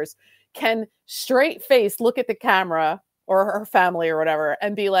 3 years can straight face look at the camera or her family or whatever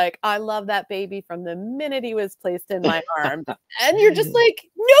and be like, I love that baby from the minute he was placed in my arms. And you're just like,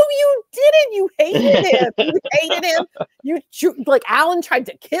 no, you didn't. You hated him. You hated him. You like Alan tried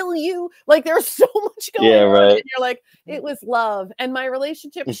to kill you. Like there's so much going on. Right. And you're like, it was love. And my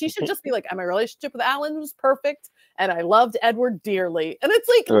relationship, she should just be like, my relationship with Alan was perfect. And I loved Edward dearly. And it's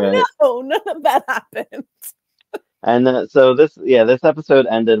like, no, none of that happened. And so this episode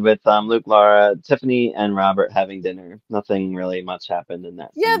ended with Luke, Laura, Tiffany, and Robert having dinner. Nothing really much happened in that.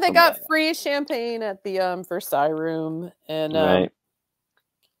 Yeah, they got free champagne at the Versailles room, and right.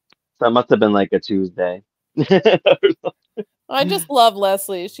 So it must have been like a Tuesday. I just love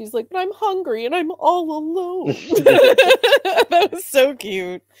Leslie. She's like, but I'm hungry and I'm all alone. That was so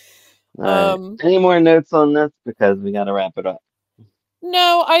cute. Right. Any more notes on this? Because we got to wrap it up.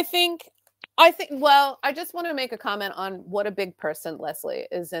 No, I think, well, I just want to make a comment on what a big person Leslie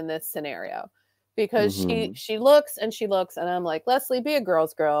is in this scenario, because she looks and I'm like, Leslie, be a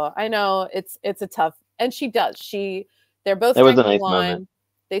girl's girl. I know it's a tough, and she does. They're both drinking wine. Moment.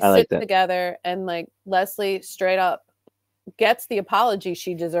 They sit together, and like Leslie straight up gets the apology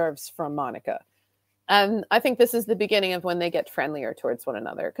she deserves from Monica. And I think this is the beginning of when they get friendlier towards one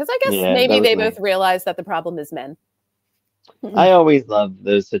another. Because I guess maybe they both realize that the problem is men. I always love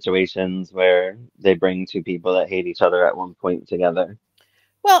those situations where they bring two people that hate each other at one point together.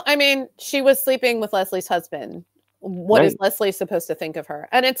 Well, I mean, she was sleeping with Leslie's husband. What is Leslie supposed to think of her?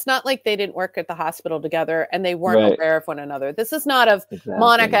 And it's not like they didn't work at the hospital together and they weren't aware of one another. This is not of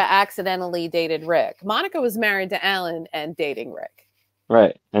Monica accidentally dated Rick. Monica was married to Alan and dating Rick.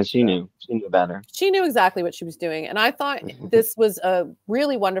 Right. And she knew better. She knew exactly what she was doing. And I thought this was a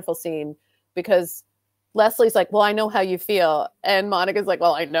really wonderful scene because Leslie's like, well, I know how you feel. And Monica's like,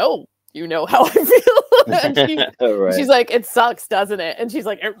 well, I know you know how I feel. And she's like, it sucks, doesn't it? And she's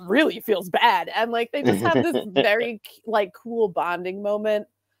like, it really feels bad. And like, they just have this very like cool bonding moment.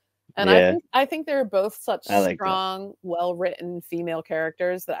 And I think they're both such strong, well-written female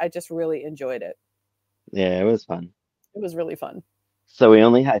characters that I just really enjoyed it. Yeah, it was fun. It was really fun. So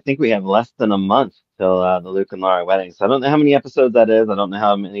I think we have less than a month till the Luke and Laura wedding. So I don't know how many episodes that is. I don't know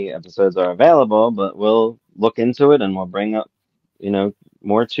how many episodes are available, but we'll look into it and we'll bring up,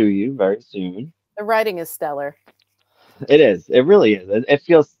 more to you very soon. The writing is stellar. It is. It really is. It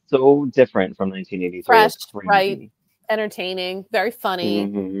feels so different from 1983. Fresh, right? Entertaining, very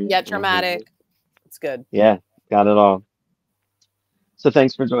funny, yet dramatic. It's good. Yeah, got it all. So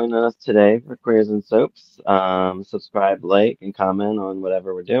thanks for joining us today for Queers and Soaps. Subscribe, like, and comment on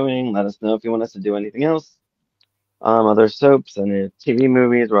whatever we're doing. Let us know if you want us to do anything else. Other soaps and TV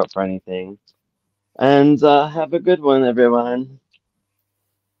movies. We're up for anything. And have a good one, everyone.